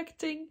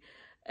correcting,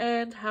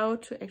 and how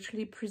to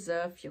actually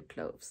preserve your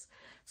clothes.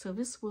 So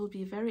this will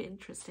be very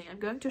interesting. I'm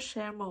going to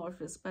share more of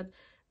this, but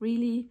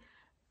really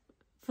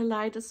the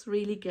light is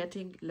really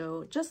getting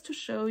low. Just to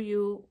show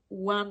you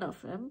one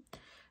of them,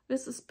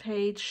 this is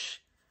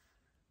page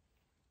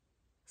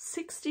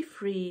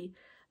 63,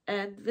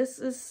 and this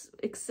is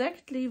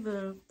exactly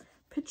the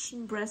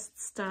pigeon breast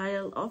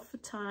style of the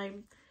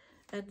time,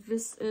 and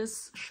this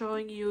is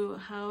showing you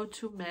how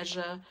to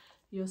measure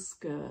your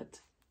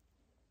skirt.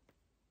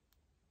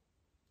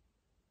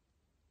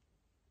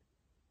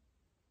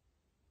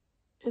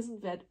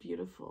 Isn't that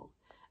beautiful?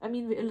 I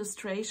mean, the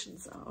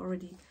illustrations are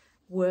already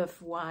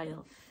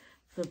worthwhile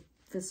for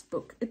this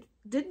book. It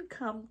didn't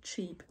come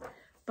cheap,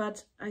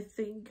 but I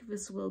think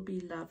this will be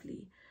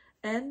lovely.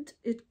 And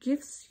it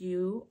gives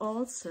you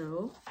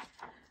also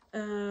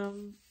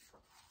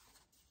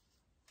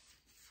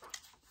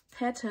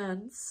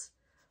patterns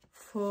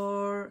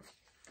for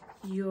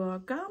your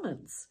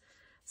garments.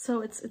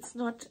 So it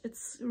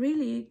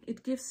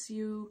gives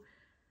you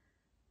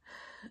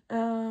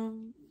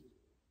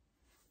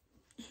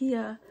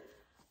here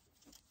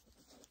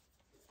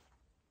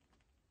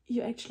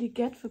you actually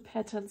get the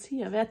patterns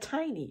here. They're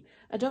tiny.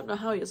 I don't know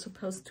how you're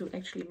supposed to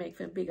actually make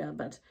them bigger,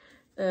 but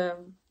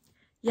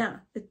yeah,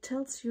 it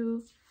tells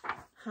you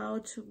how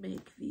to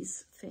make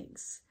these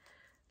things.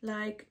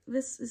 Like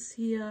this is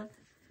here,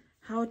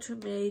 how to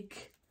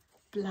make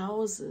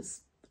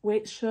blouses,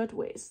 shirt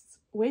waists,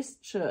 waist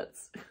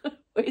shirts,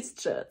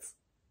 waist shirts.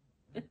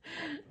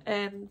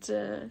 And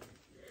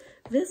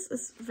this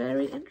is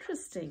very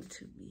interesting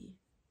to me.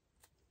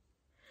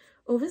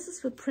 Oh, this is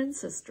the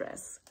princess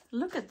dress.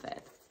 Look at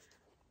that.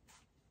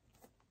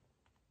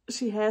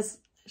 She has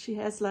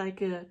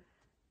like a,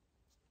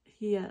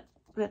 here,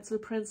 that's the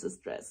princess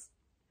dress.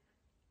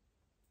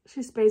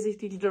 She's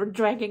basically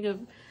dragging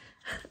an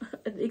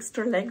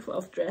extra length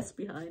of dress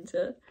behind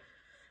her.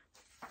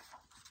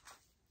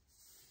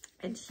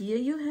 And here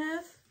you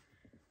have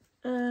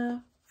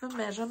the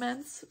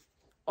measurements,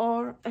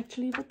 or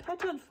actually the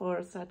pattern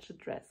for such a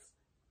dress.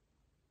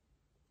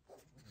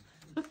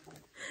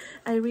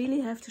 I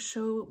really have to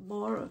show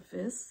more of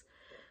this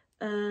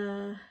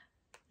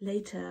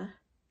later,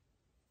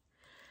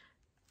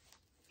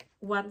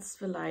 once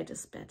the light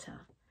is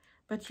better.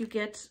 But you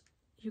get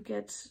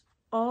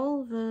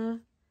all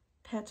the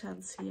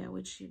patterns here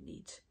which you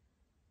need.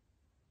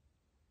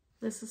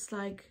 This is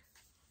like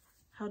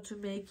how to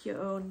make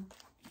your own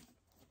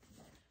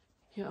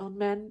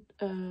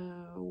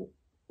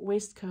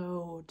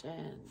waistcoat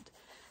and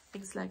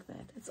things like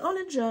that. It's all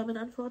in German,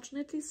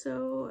 unfortunately,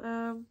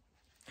 so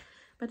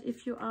but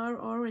if you are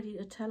already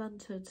a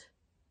talented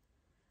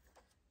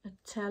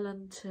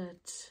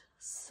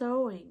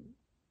sewing,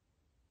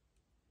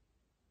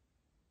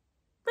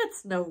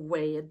 that's no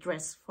way a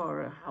dress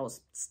for a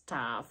house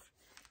staff.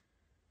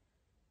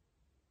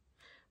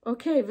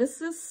 Okay, this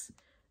is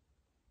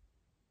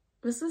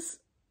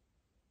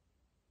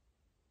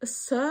a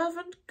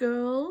servant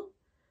girl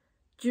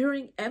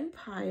during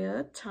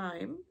Empire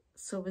time.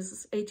 So this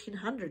is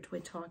 1800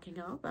 we're talking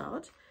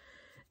about,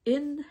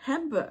 in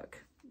Hamburg.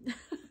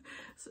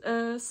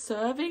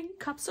 serving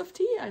cups of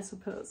tea, I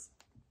suppose.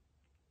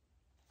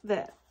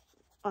 There,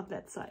 on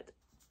that side.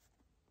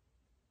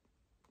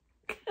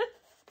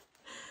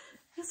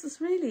 This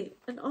is really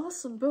an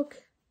awesome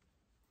book.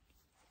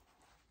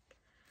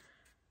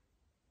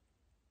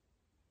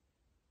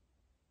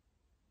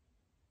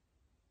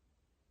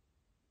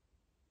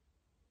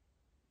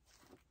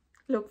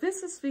 Look,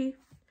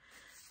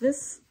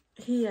 this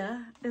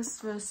here is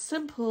the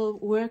simple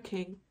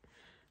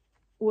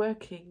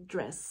working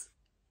dress.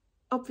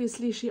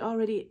 Obviously, she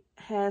already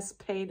has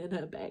pain in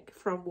her back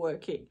from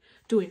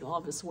doing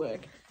all this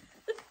work.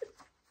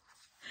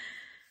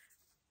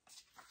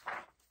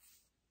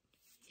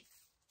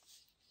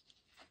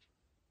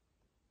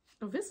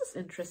 Oh, this is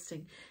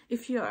interesting.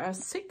 If you are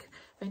sick,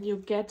 then you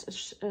get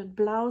a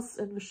blouse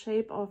in the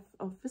shape of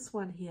this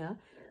one here.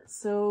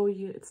 So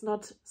it's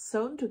not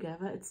sewn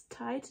together, it's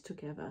tied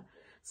together,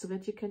 so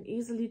that you can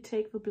easily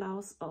take the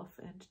blouse off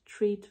and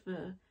treat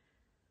the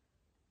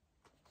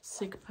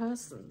sick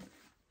person,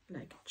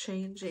 like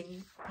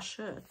changing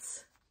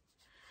shirts.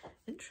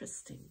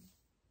 Interesting.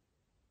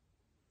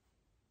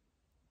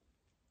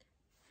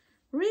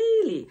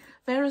 Really,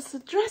 there is a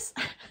dress.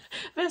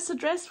 There's a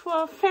dress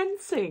for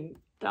fencing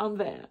down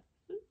there.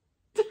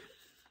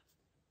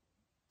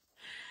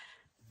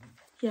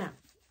 Yeah.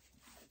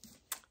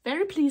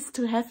 Very pleased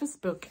to have this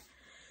book.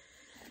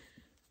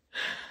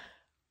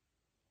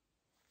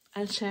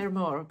 I'll share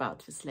more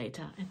about this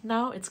later. And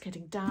now it's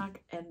getting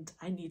dark and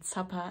I need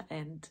supper,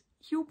 and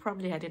you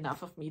probably had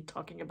enough of me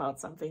talking about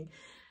something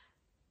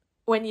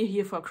when you're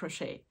here for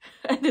crochet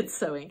and it's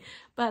sewing.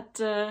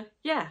 But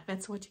yeah,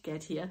 that's what you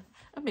get here,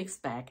 a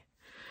mixed bag.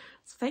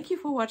 So thank you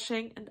for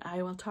watching, and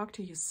I will talk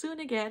to you soon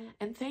again.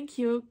 And thank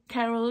you,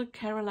 Carol,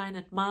 Caroline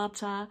and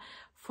Marta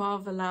for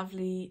the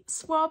lovely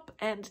swap,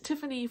 and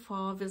Tiffany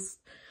for this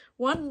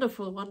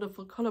wonderful,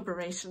 wonderful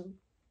collaboration.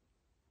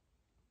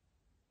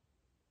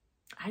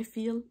 I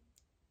feel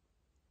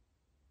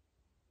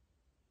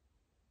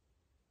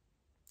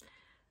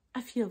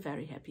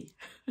very happy.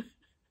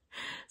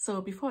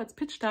 So before it's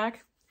pitch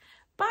dark,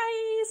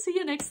 bye, see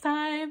you next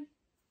time.